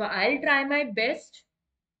 So I'll try my best.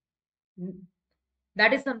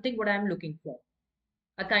 That is something what I'm looking for.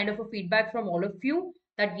 A kind of a feedback from all of you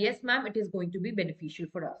that yes, ma'am, it is going to be beneficial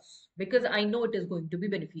for us, because I know it is going to be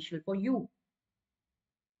beneficial for you.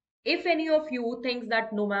 If any of you thinks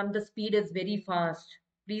that no, ma'am, the speed is very fast,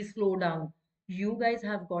 please slow down. You guys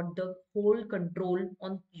have got the whole control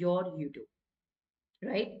on your YouTube,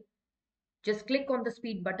 right? Just click on the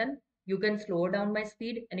speed button. You can slow down my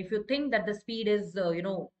speed. And if you think that the speed is,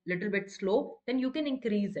 little bit slow, then you can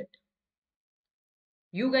increase it.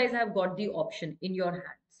 You guys have got the option in your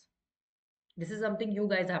hands. This is something you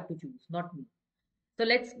guys have to choose, not me. So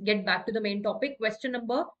let's get back to the main topic. Question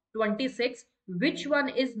number 26. Which one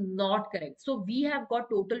is not correct? So we have got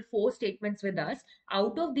total 4 statements with us.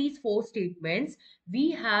 Out of these 4 statements,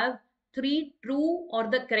 we have 3 true or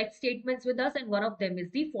the correct statements with us, and one of them is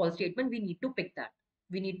the false statement. We need to pick that.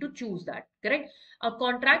 We need to choose that. Correct? A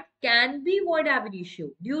contract can be void ab initio.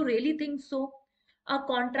 Do you really think so? A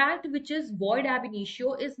contract which is void ab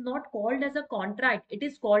initio is not called as a contract. It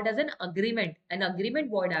is called as an agreement. An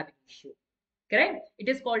agreement void ab initio. Correct? It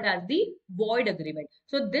is called as the void agreement.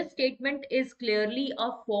 So this statement is clearly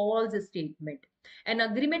a false statement. An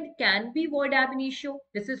agreement can be void ab initio.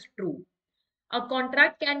 This is true. A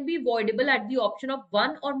contract can be voidable at the option of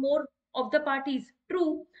one or more of the parties.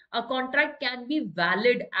 True. A contract can be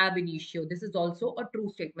valid ab initio. This is also a true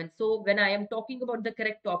statement. So when I am talking about the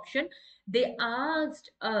correct option, they asked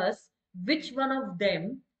us which one of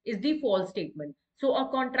them is the false statement. So a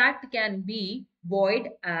contract can be void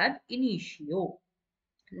ab initio.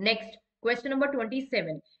 Next, question number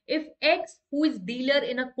 27. If X, who is dealer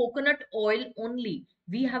in a coconut oil only,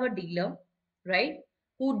 we have a dealer, right,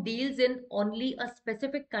 who deals in only a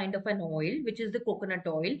specific kind of an oil, which is the coconut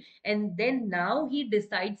oil, and then now he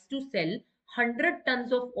decides to sell 100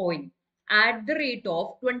 tons of oil at the rate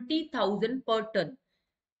of 20,000 per ton.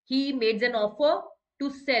 He made an offer to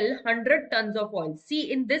sell 100 tons of oil.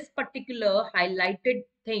 See, in this particular highlighted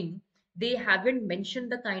thing, they haven't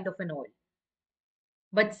mentioned the kind of an oil.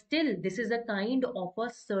 But still, this is a kind of a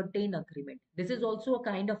certain agreement. This is also a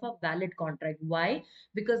kind of a valid contract. Why?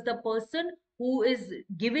 Because the person who is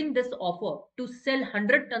giving this offer to sell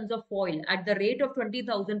 100 tons of oil at the rate of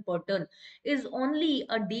 20,000 per ton is only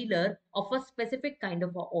a dealer of a specific kind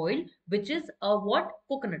of a oil, which is a what?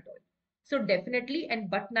 Coconut oil. So definitely and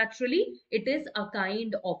but naturally, it is a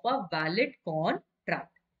kind of a valid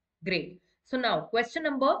contract. Great. So now question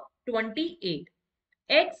number 28.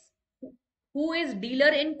 X, who is dealer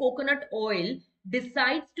in coconut oil,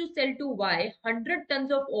 decides to sell to Y 100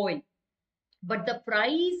 tons of oil, but the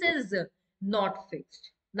price is not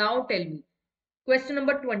fixed. Now tell me, question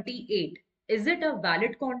number 28. Is it a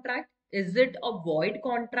valid contract? Is it a void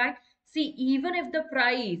contract? See, even if the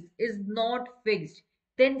price is not fixed,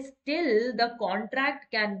 then still the contract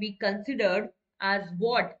can be considered as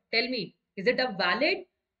what? Tell me, is it a valid?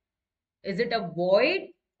 Is it a void?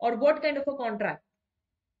 Or what kind of a contract?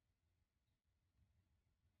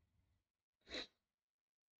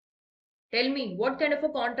 Tell me, what kind of a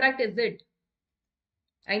contract is it?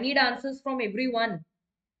 I need answers from everyone.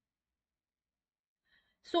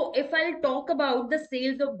 So if I'll talk about the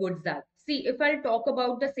Sales of Goods Act, see, if I'll talk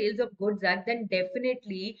about the Sales of Goods Act, then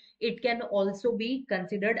definitely it can also be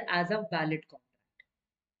considered as a valid contract.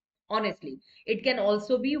 Honestly, it can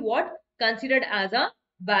also be what? Considered as a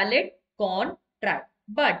valid contract.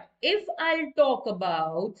 But if I'll talk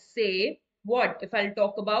about, say, what? If I'll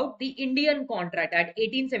talk about the Indian contract at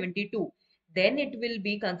 1872, then it will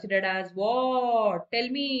be considered as what? Tell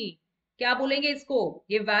me, क्या बोलेंगे इसको?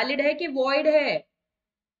 ये valid है कि void है?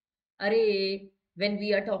 Arey, when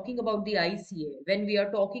we are talking about the ICA, when we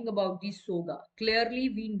are talking about the SOGA, clearly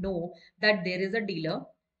we know that there is a dealer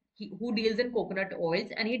who deals in coconut oils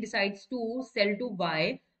and he decides to sell to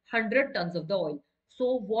buy 100 tons of the oil.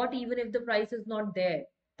 So what even if the price is not there?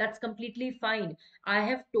 That's completely fine. I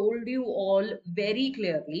have told you all very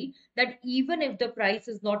clearly that even if the price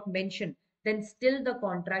is not mentioned, then still the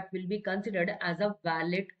contract will be considered as a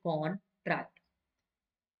valid contract.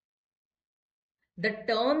 The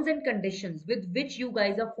terms and conditions with which you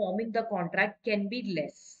guys are forming the contract can be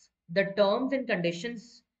less. The terms and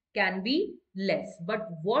conditions can be less. But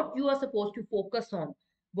what you are supposed to focus on,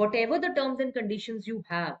 whatever the terms and conditions you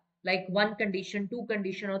have, like one condition, two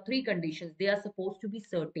condition, or three conditions, they are supposed to be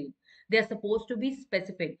certain. They are supposed to be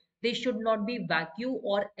specific. They should not be vacuum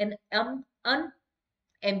or an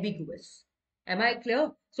unambiguous. Am I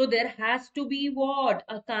clear? So there has to be what?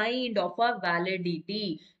 A kind of a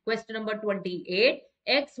validity. Question number 28.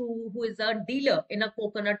 X, who is a dealer in a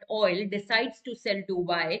coconut oil, decides to sell to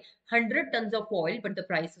Y 100 tons of oil, but the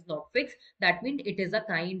price is not fixed. That means it is a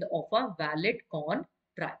kind of a valid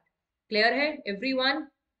contract. Clear hai, everyone?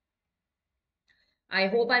 I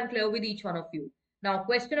hope I'm clear with each one of you. Now,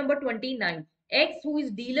 question number 29. X, who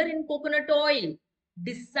is dealer in coconut oil,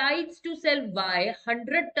 decides to sell Y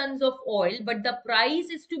 100 tons of oil, but the price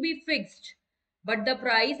is to be fixed. But the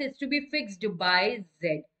price is to be fixed by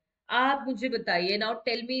Z. आप मुझे बताइए, now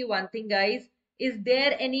tell me one thing, guys. Is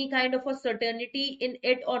there any kind of a certainty in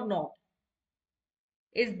it or not?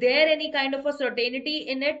 Is there any kind of a certainty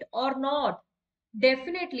in it or not?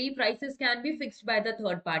 Definitely, prices can be fixed by the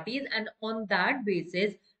third parties, and on that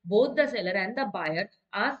basis, both the seller and the buyer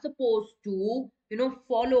are supposed to,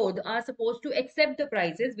 are supposed to accept the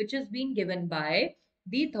prices which is being given by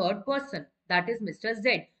the third person, that is Mr.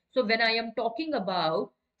 Z. So when I am talking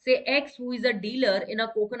about, say, X, who is a dealer in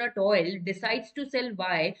a coconut oil, decides to sell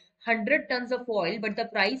Y 100 tons of oil, but the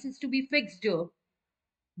price is to be fixed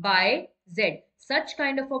by Z. Such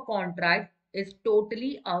kind of a contract is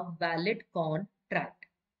totally a valid contract.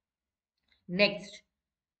 Next,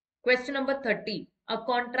 question number 30. A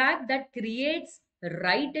contract that creates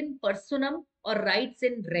right in personam or rights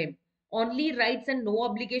in rem. Only rights and no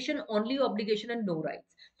obligation, only obligation and no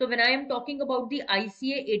rights. So when I am talking about the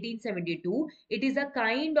ICA 1872, it is a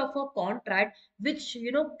kind of a contract which,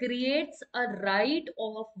 creates a right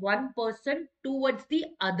of one person towards the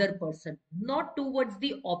other person, not towards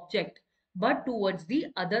the object, but towards the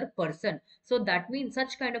other person. So that means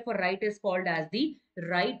such kind of a right is called as the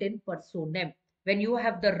right in personam, when you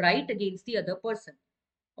have the right against the other person.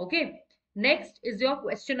 Okay. Next is your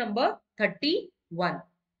question number 31.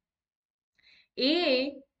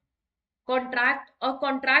 A contract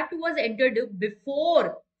was entered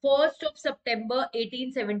before 1st of September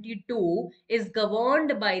 1872 is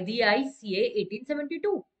governed by the ICA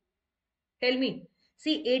 1872. Tell me.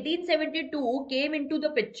 See, 1872 came into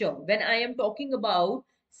the picture when I am talking about,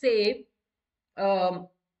 say, um,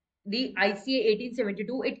 the ICA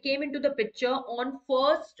 1872, it came into the picture on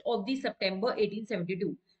 1st of the September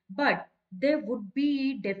 1872. But there would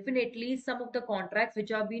be definitely some of the contracts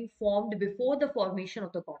which are being formed before the formation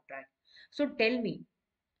of the contract. So tell me,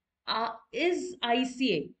 is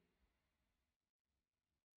ICA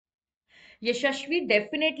Yashashvi,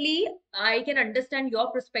 definitely I can understand your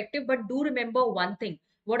perspective, but do remember one thing.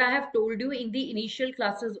 What I have told you in the initial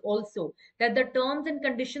classes also, that the terms and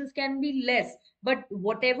conditions can be less, but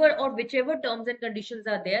whatever or whichever terms and conditions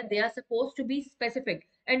are there, they are supposed to be specific.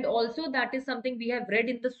 And also that is something we have read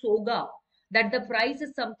in the SOGA, that the price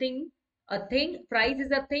is something, price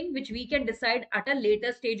is a thing which we can decide at a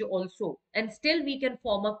later stage also, and still we can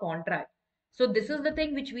form a contract. So this is the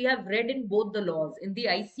thing which we have read in both the laws, in the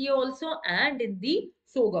ICA also and in the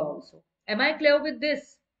SOGA also. Am I clear with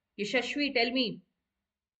this? Yashashvi, tell me.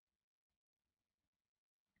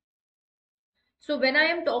 So when I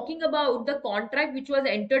am talking about the contract which was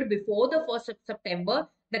entered before the 1st of September,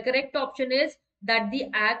 the correct option is that the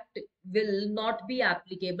act will not be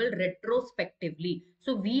applicable retrospectively.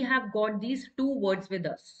 So we have got these two words with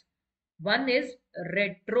us. One is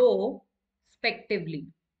retrospectively.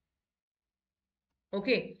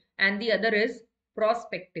 Okay, and the other is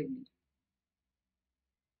prospectively.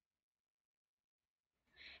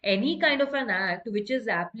 Any kind of an act which is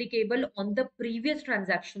applicable on the previous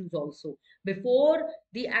transactions also, before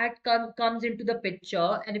the act comes into the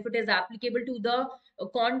picture, and if it is applicable to the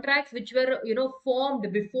contracts which were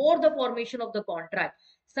formed before the formation of the contract,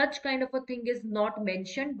 such kind of a thing is not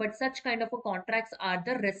mentioned, but such kind of a contracts are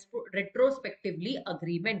the retrospectively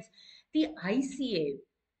agreements. The ICA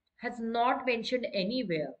has not mentioned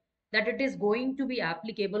anywhere that it is going to be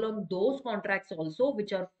applicable on those contracts also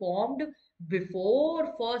which are formed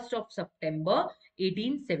before 1st of September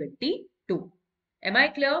 1872. Am I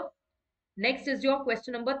clear? Next is your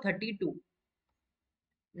question number 32.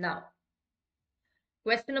 Now,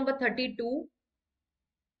 question number 32.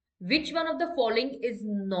 Which one of the following is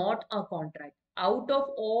not a contract? Out of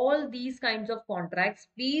all these kinds of contracts,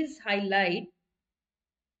 please highlight.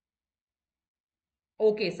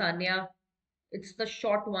 Okay, Sanya, it's the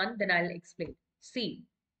short one, then I'll explain. See,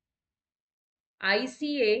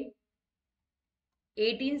 ICA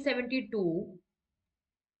 1872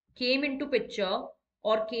 came into picture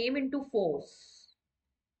or came into force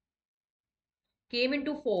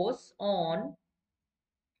on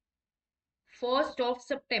 1st of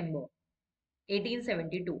September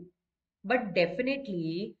 1872. But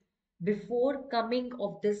definitely before coming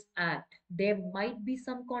of this act, there might be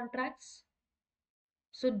some contracts.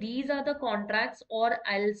 So these are the contracts, or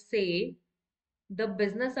I'll say the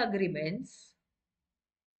business agreements.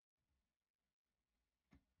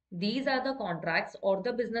 These are the contracts or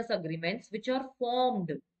the business agreements which are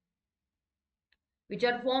formed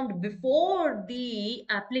before the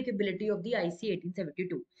applicability of the ICA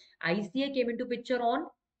 1872. ICA came into picture on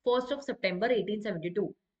 1st of September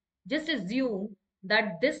 1872. Just assume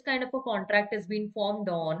that this kind of a contract has been formed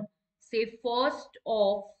on, say, 1st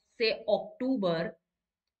of, say, October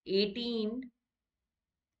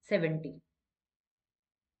 1870.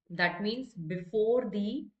 That means before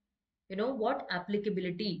the,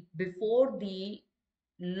 applicability, before the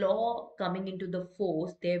law coming into the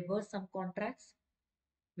force, there were some contracts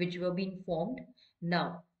which were being formed.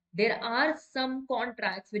 Now, there are some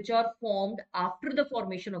contracts which are formed after the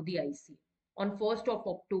formation of the IC on 1st of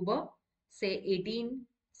October, say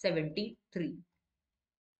 1873.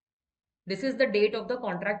 This is the date of the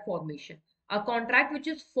contract formation. A contract which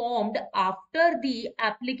is formed after the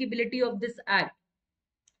applicability of this act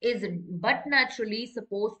is but naturally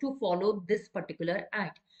supposed to follow this particular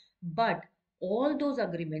act. But all those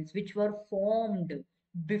agreements which were formed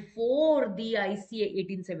before the ICA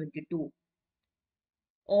 1872,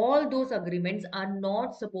 all those agreements are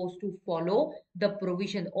not supposed to follow the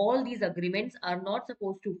provision. All these agreements are not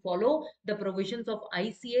supposed to follow the provisions of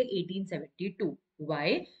ICA 1872.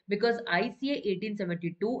 Why? Because ICA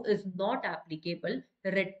 1872 is not applicable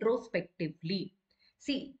retrospectively.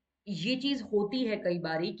 See, ये चीज होती है कई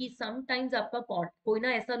बारी कि sometimes आपका कोई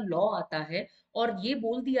ना ऐसा लॉ आता है और ये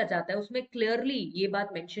बोल दिया जाता है, उसमें क्लियरली ये बात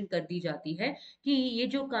मेंशन कर दी जाती है कि ये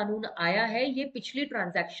जो कानून आया है ये पिछली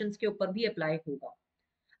ट्रांजैक्शंस के ऊपर भी अप्लाई होगा।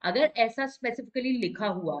 अगर ऐसा स्पेसिफिकली लिखा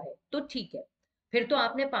हुआ है तो ठीक है, फिर तो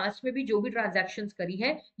आपने पास्ट में भी जो भी ट्रांजैक्शंस करी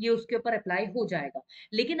है ये उसके ऊपर अप्लाई हो जाएगा।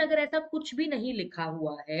 लेकिन अगर ऐसा कुछ भी नहीं लिखा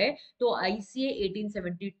हुआ है तो आईसीए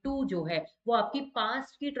 1872 जो है वो आपकी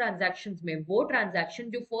पास्ट की ट्रांजैक्शंस में, वो ट्रांजैक्शन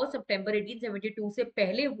जो 1 सितंबर 1872 से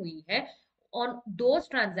पहले हुई है, on those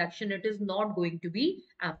transaction it is not going to be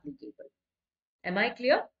applicable. Am I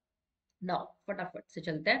clear? Now, फटाफट से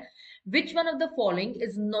चलते हैं. Which one of the following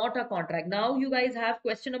is not a contract? Now, you guys have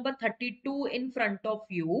question number 32 in front of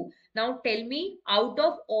you. Now, tell me out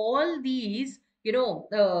of all these,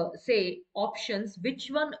 say options,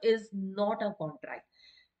 which one is not a contract?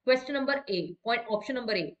 Question number A, option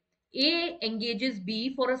number A. A engages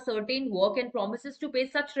B for a certain work and promises to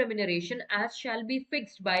pay such remuneration as shall be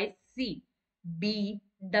fixed by C. B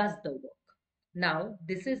does the work. Now,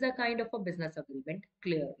 this is a kind of a business agreement,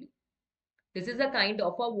 clearly. This is a kind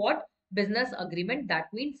of a what? Business agreement.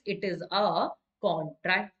 That means it is a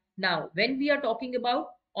contract. Now, when we are talking about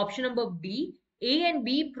option number B, A and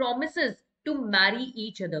B promises to marry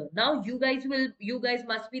each other. Now, you guys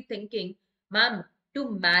must be thinking, ma'am,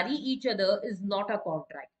 to marry each other is not a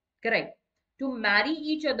contract. Correct. To marry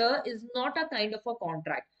each other is not a kind of a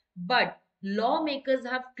contract. But lawmakers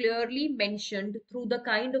have clearly mentioned through the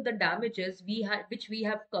kind of the damages which we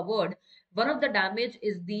have covered. One of the damage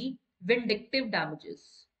is the vindictive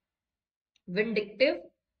damages. Vindictive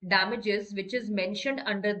damages, which is mentioned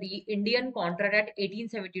under the Indian Contract Act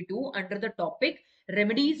 1872 under the topic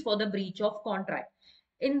remedies for the breach of contract.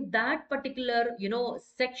 In that particular,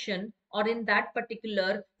 section, or in that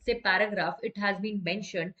particular, say, paragraph, it has been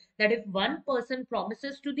mentioned that if one person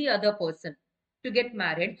promises to the other person, to get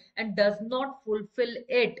married and does not fulfill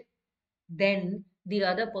it, then the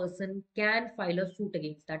other person can file a suit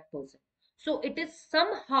against that person. So it is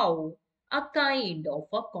somehow a kind of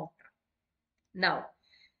a contract. Now,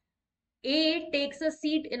 A takes a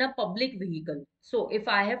seat in a public vehicle. So if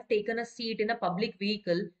I have taken a seat in a public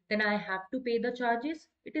vehicle, then I have to pay the charges.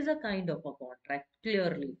 It is a kind of a contract,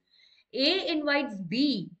 clearly. A invites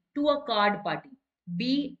B to a card party.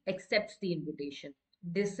 B accepts the invitation.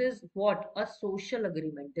 This is what? A social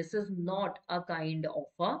agreement. This is not a kind of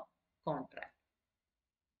a contract.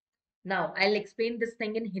 Now, I'll explain this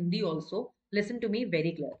thing in Hindi also. Listen to me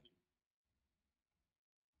very clearly.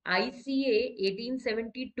 ICA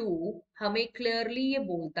 1872 हमें clearly ये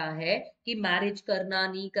बोलता है कि marriage करना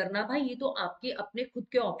नहीं करना, भाई ये तो आपके अपने खुद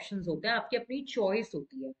के ऑप्शंस होते हैं, आपकी अपनी चॉइस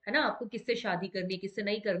होती है ना, आपको किससे शादी करनी है किससे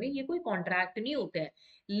नहीं करनी, ये कोई कॉन्ट्रैक्ट नहीं होते हैं।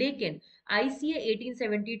 लेकिन ICA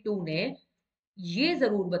 1872 ने ये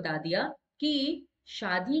जरूर बता दिया कि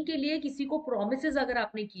शादी के लिए किसी को प्रोमिसेस अगर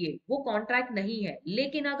आपने किए वो कॉन्ट्रैक्ट नहीं है,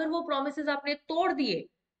 लेकिन अगर वो प्रोमिसेस आपने तोड़ दिए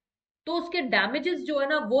तो उसके डैमेजेस जो है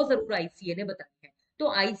ना वो जरूर आईसीए ने बताए हैं। तो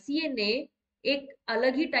आईसीए ने एक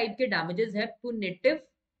अलग ही टाइप के डैमेजेस है, पुनिटिव,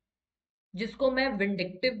 जिसको मैं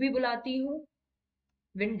विंडिक्टिव भी बुलाती हूँ,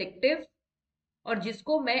 विंडिक्टिव, और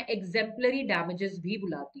जिसको मैं एग्जेम्पलरी डैमेजेस भी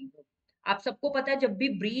बुलाती हूँ। आप सबको पता है जब भी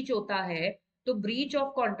ब्रीच होता है तो ब्रीच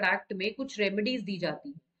ऑफ कॉन्ट्रैक्ट में कुछ रेमेडीज दी जाती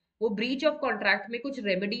है। वो ब्रीच ऑफ कॉन्ट्रैक्ट में कुछ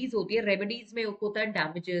रेमेडीज होती है, रेमेडीज में होता है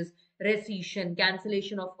damages, rescission,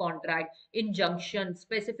 cancellation of contract, injunction,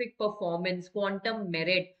 specific performance, quantum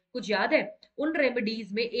merit, कुछ याद है? उन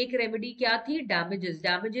रेमेडीज में एक रेमेडी क्या थी? Damages.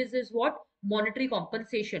 Damages is what? Monetary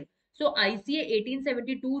compensation. So ICA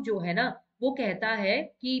 1872 जो है ना वो कहता है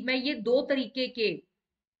कि मैं ये दो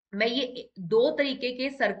तरीके के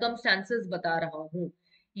सरकमस्टांसेस बता रहा हूं।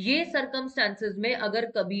 ये सरकमस्टांसेस में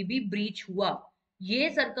अगर कभी भी ब्रीच हुआ, ये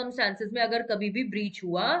सरकमस्टांसेस में अगर कभी भी ब्रीच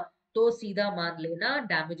हुआ तो सीधा मान लेना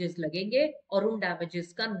डैमेजेस लगेंगे, और उन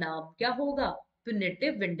डैमेजेस का नाम क्या होगा?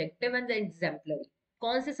 Punitive, vindictive and exemplary.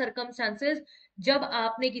 कौन से सरकमस्टांसेस? जब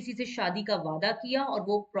आपने किसी से शादी का वादा किया और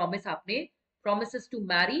वो प्रॉमिस आपने, प्रॉमिसेस टू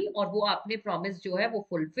मैरी, और वो आपने प्रॉमिस जो है वो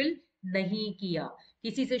फुलफिल नहीं किया।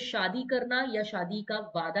 किसी से शादी करना या शादी का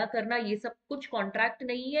वादा करना ये सब कुछ कॉन्ट्रैक्ट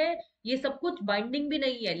नहीं है, ये सब कुछ बाइंडिंग भी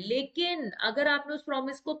नहीं है, लेकिन अगर आपने उस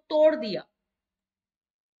प्रॉमिस को तोड़ दिया,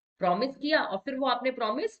 प्रॉमिस किया और फिर वो आपने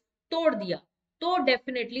प्रॉमिस तोड़ दिया, तो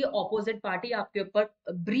डेफिनेटली ऑपोजिट पार्टी आपके ऊपर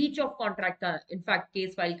ब्रीच ऑफ कॉन्ट्रैक्ट का इनफैक्ट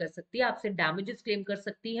केस फाइल कर सकती है, आपसे डैमेजेस क्लेम कर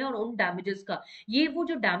सकती है। और उन डैमेजेस का, ये वो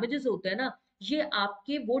जो डैमेजेस होते हैं ना, ये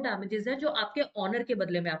आपके वो डैमेजेस हैं जो आपके ऑनर के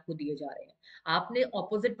बदले में आपको दिए जा रहे हैं। आपने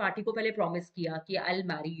ऑपोजिट पार्टी को पहले प्रॉमिस किया कि आई विल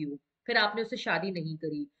मैरी यू, फिर आपने उससे शादी नहीं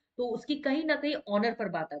करी, तो उसकी कहीं ना कहीं ऑनर पर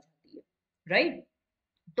बात आ जाती है, राइट?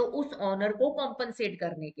 तो उस ऑनर को कॉम्पनसेट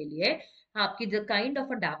करने के लिए आपकी the kind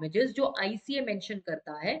of a damages जो आईसीए मेंशन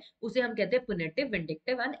करता है उसे हम कहते हैं पुनिटिव,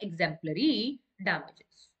 vindictive and exemplary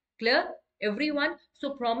damages. Clear everyone? So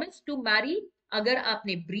promise to marry अगर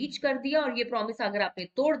आपने ब्रीच कर दिया और ये प्रॉमिस अगर आपने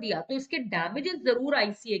तोड़ दिया तो इसके डैमेजेस जरूर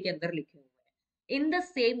आईसीए के अंदर लिखे हुए हैं। In the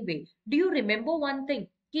same way, do you remember one thing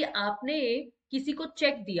कि आपने किसी को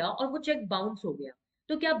चेक दिया और वो चेक बाउंस हो गया,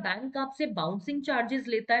 तो क्या बैंक आपसे बाउंसिंग चार्जेस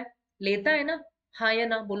लेता है? लेता है ना? हाँ या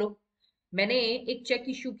ना बोलो। मैंने एक चेक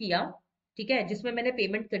इशू किया, ठीक है, जिसमें मैंने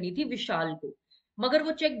पेमेंट करनी थी विशाल को, मगर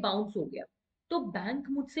वो चेक बाउंस हो गया, तो बैंक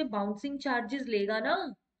मुझसे बाउंसिंग चार्जेस लेगा ना,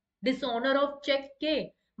 डिसऑनर ऑफ चेक के।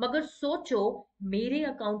 मगर सोचो, मेरे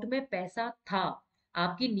अकाउंट में पैसा था,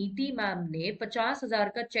 आपकी नीति मैम ने 50,000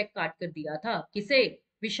 का चेक काट कर दिया था, किसे?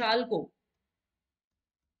 विशाल को,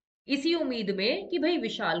 इसी उम्मीद में कि भाई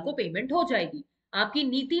विशाल को पेमेंट हो जाएगी। आपकी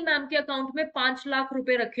नीति मैम के अकाउंट में 5 लाख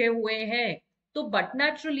रुपए रखे हुए हैं, तो बट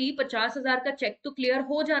नेचुरली 50,000 का चेक तो क्लियर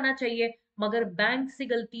हो जाना चाहिए, मगर बैंक से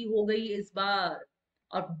गलती हो गई इस बार,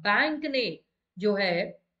 और बैंक ने जो है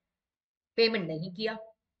पेमेंट नहीं किया,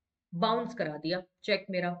 बाउंस करा दिया चेक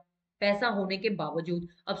मेरा, पैसा होने के बावजूद।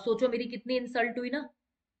 अब सोचो मेरी कितनी इंसल्ट हुई ना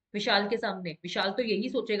विशाल के सामने। विशाल तो यही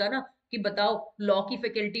सोचेगा ना कि बताओ, लॉ की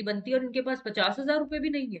फैकल्टी बनती है और इनके पास 50,000 रुपए भी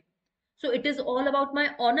नहीं है। So it is all about my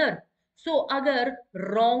honour. सो अगर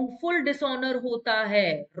रॉन्गफुल डिसऑनर होता है,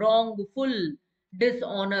 wrongful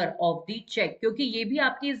dishonour of the check, क्योंकि ये भी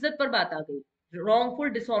आपकी इज्जत पर बात आ गई, wrongful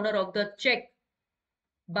dishonour of the check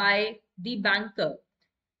by the banker,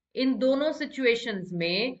 इन दोनों सिचुएशंस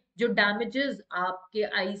में जो डैमेजेस आपके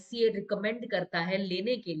आईसीए रिकमेंड करता है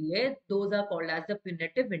लेने के लिए, those are called as the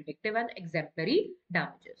punitive, vindictive and exemplary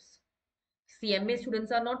damages. CMA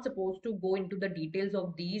students are not supposed to go into the details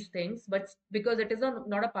of these things, but because it is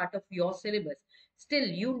not a part of your syllabus, still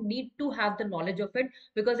you need to have the knowledge of it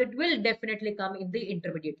because it will definitely come in the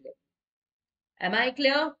intermediate level. Am I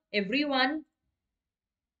clear, everyone?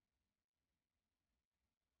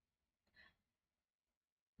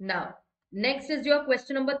 Now, next is your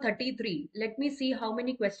question number 33. Let me see how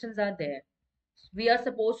many questions are there. We are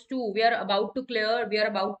about to clear, we are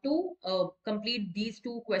about to complete these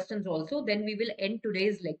two questions also. Then we will end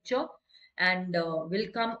today's lecture and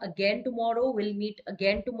we'll come again tomorrow. We'll meet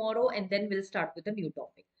again tomorrow and then we'll start with a new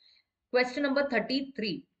topic. Question number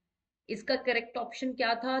 33. इसका correct option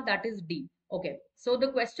क्या था? That is D. Okay. So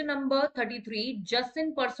the question number 33, just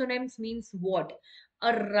in personims means what?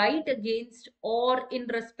 A right against or in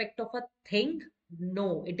respect of a thing?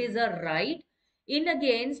 No, it is a right in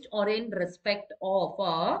against or in respect of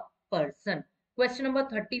a person. Question number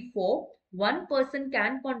 34, one person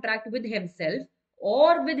can contract with himself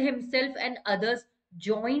or with himself and others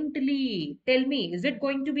jointly. Tell me, is it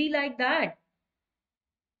going to be like that?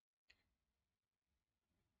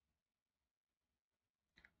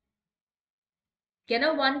 Can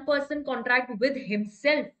a one person contract with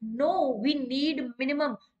himself? No, we need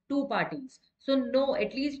minimum two parties. So no,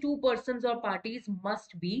 at least two persons or parties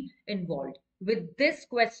must be involved. With this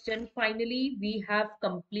question, finally, we have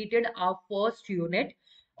completed our first unit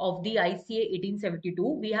of the ICA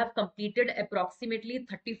 1872. We have completed approximately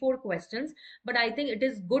 34 questions, but I think it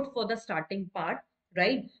is good for the starting part,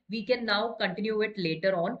 right? We can now continue it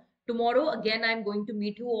later on. Tomorrow, again, I'm going to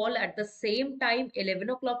meet you all at the same time, 11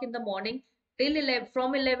 o'clock in the morning till 11,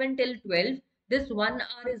 from 11 till 12. This 1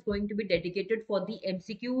 hour is going to be dedicated for the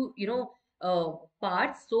MCQ,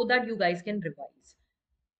 parts so that you guys can revise.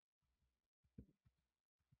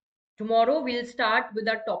 Tomorrow we'll start with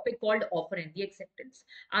a topic called offer and the acceptance.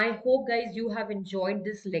 I hope guys you have enjoyed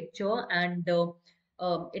this lecture and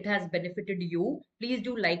it has benefited you. Please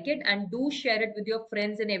do like it and do share it with your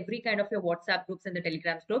friends in every kind of your WhatsApp groups and the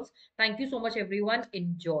Telegram groups. Thank you so much everyone.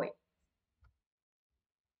 Enjoy.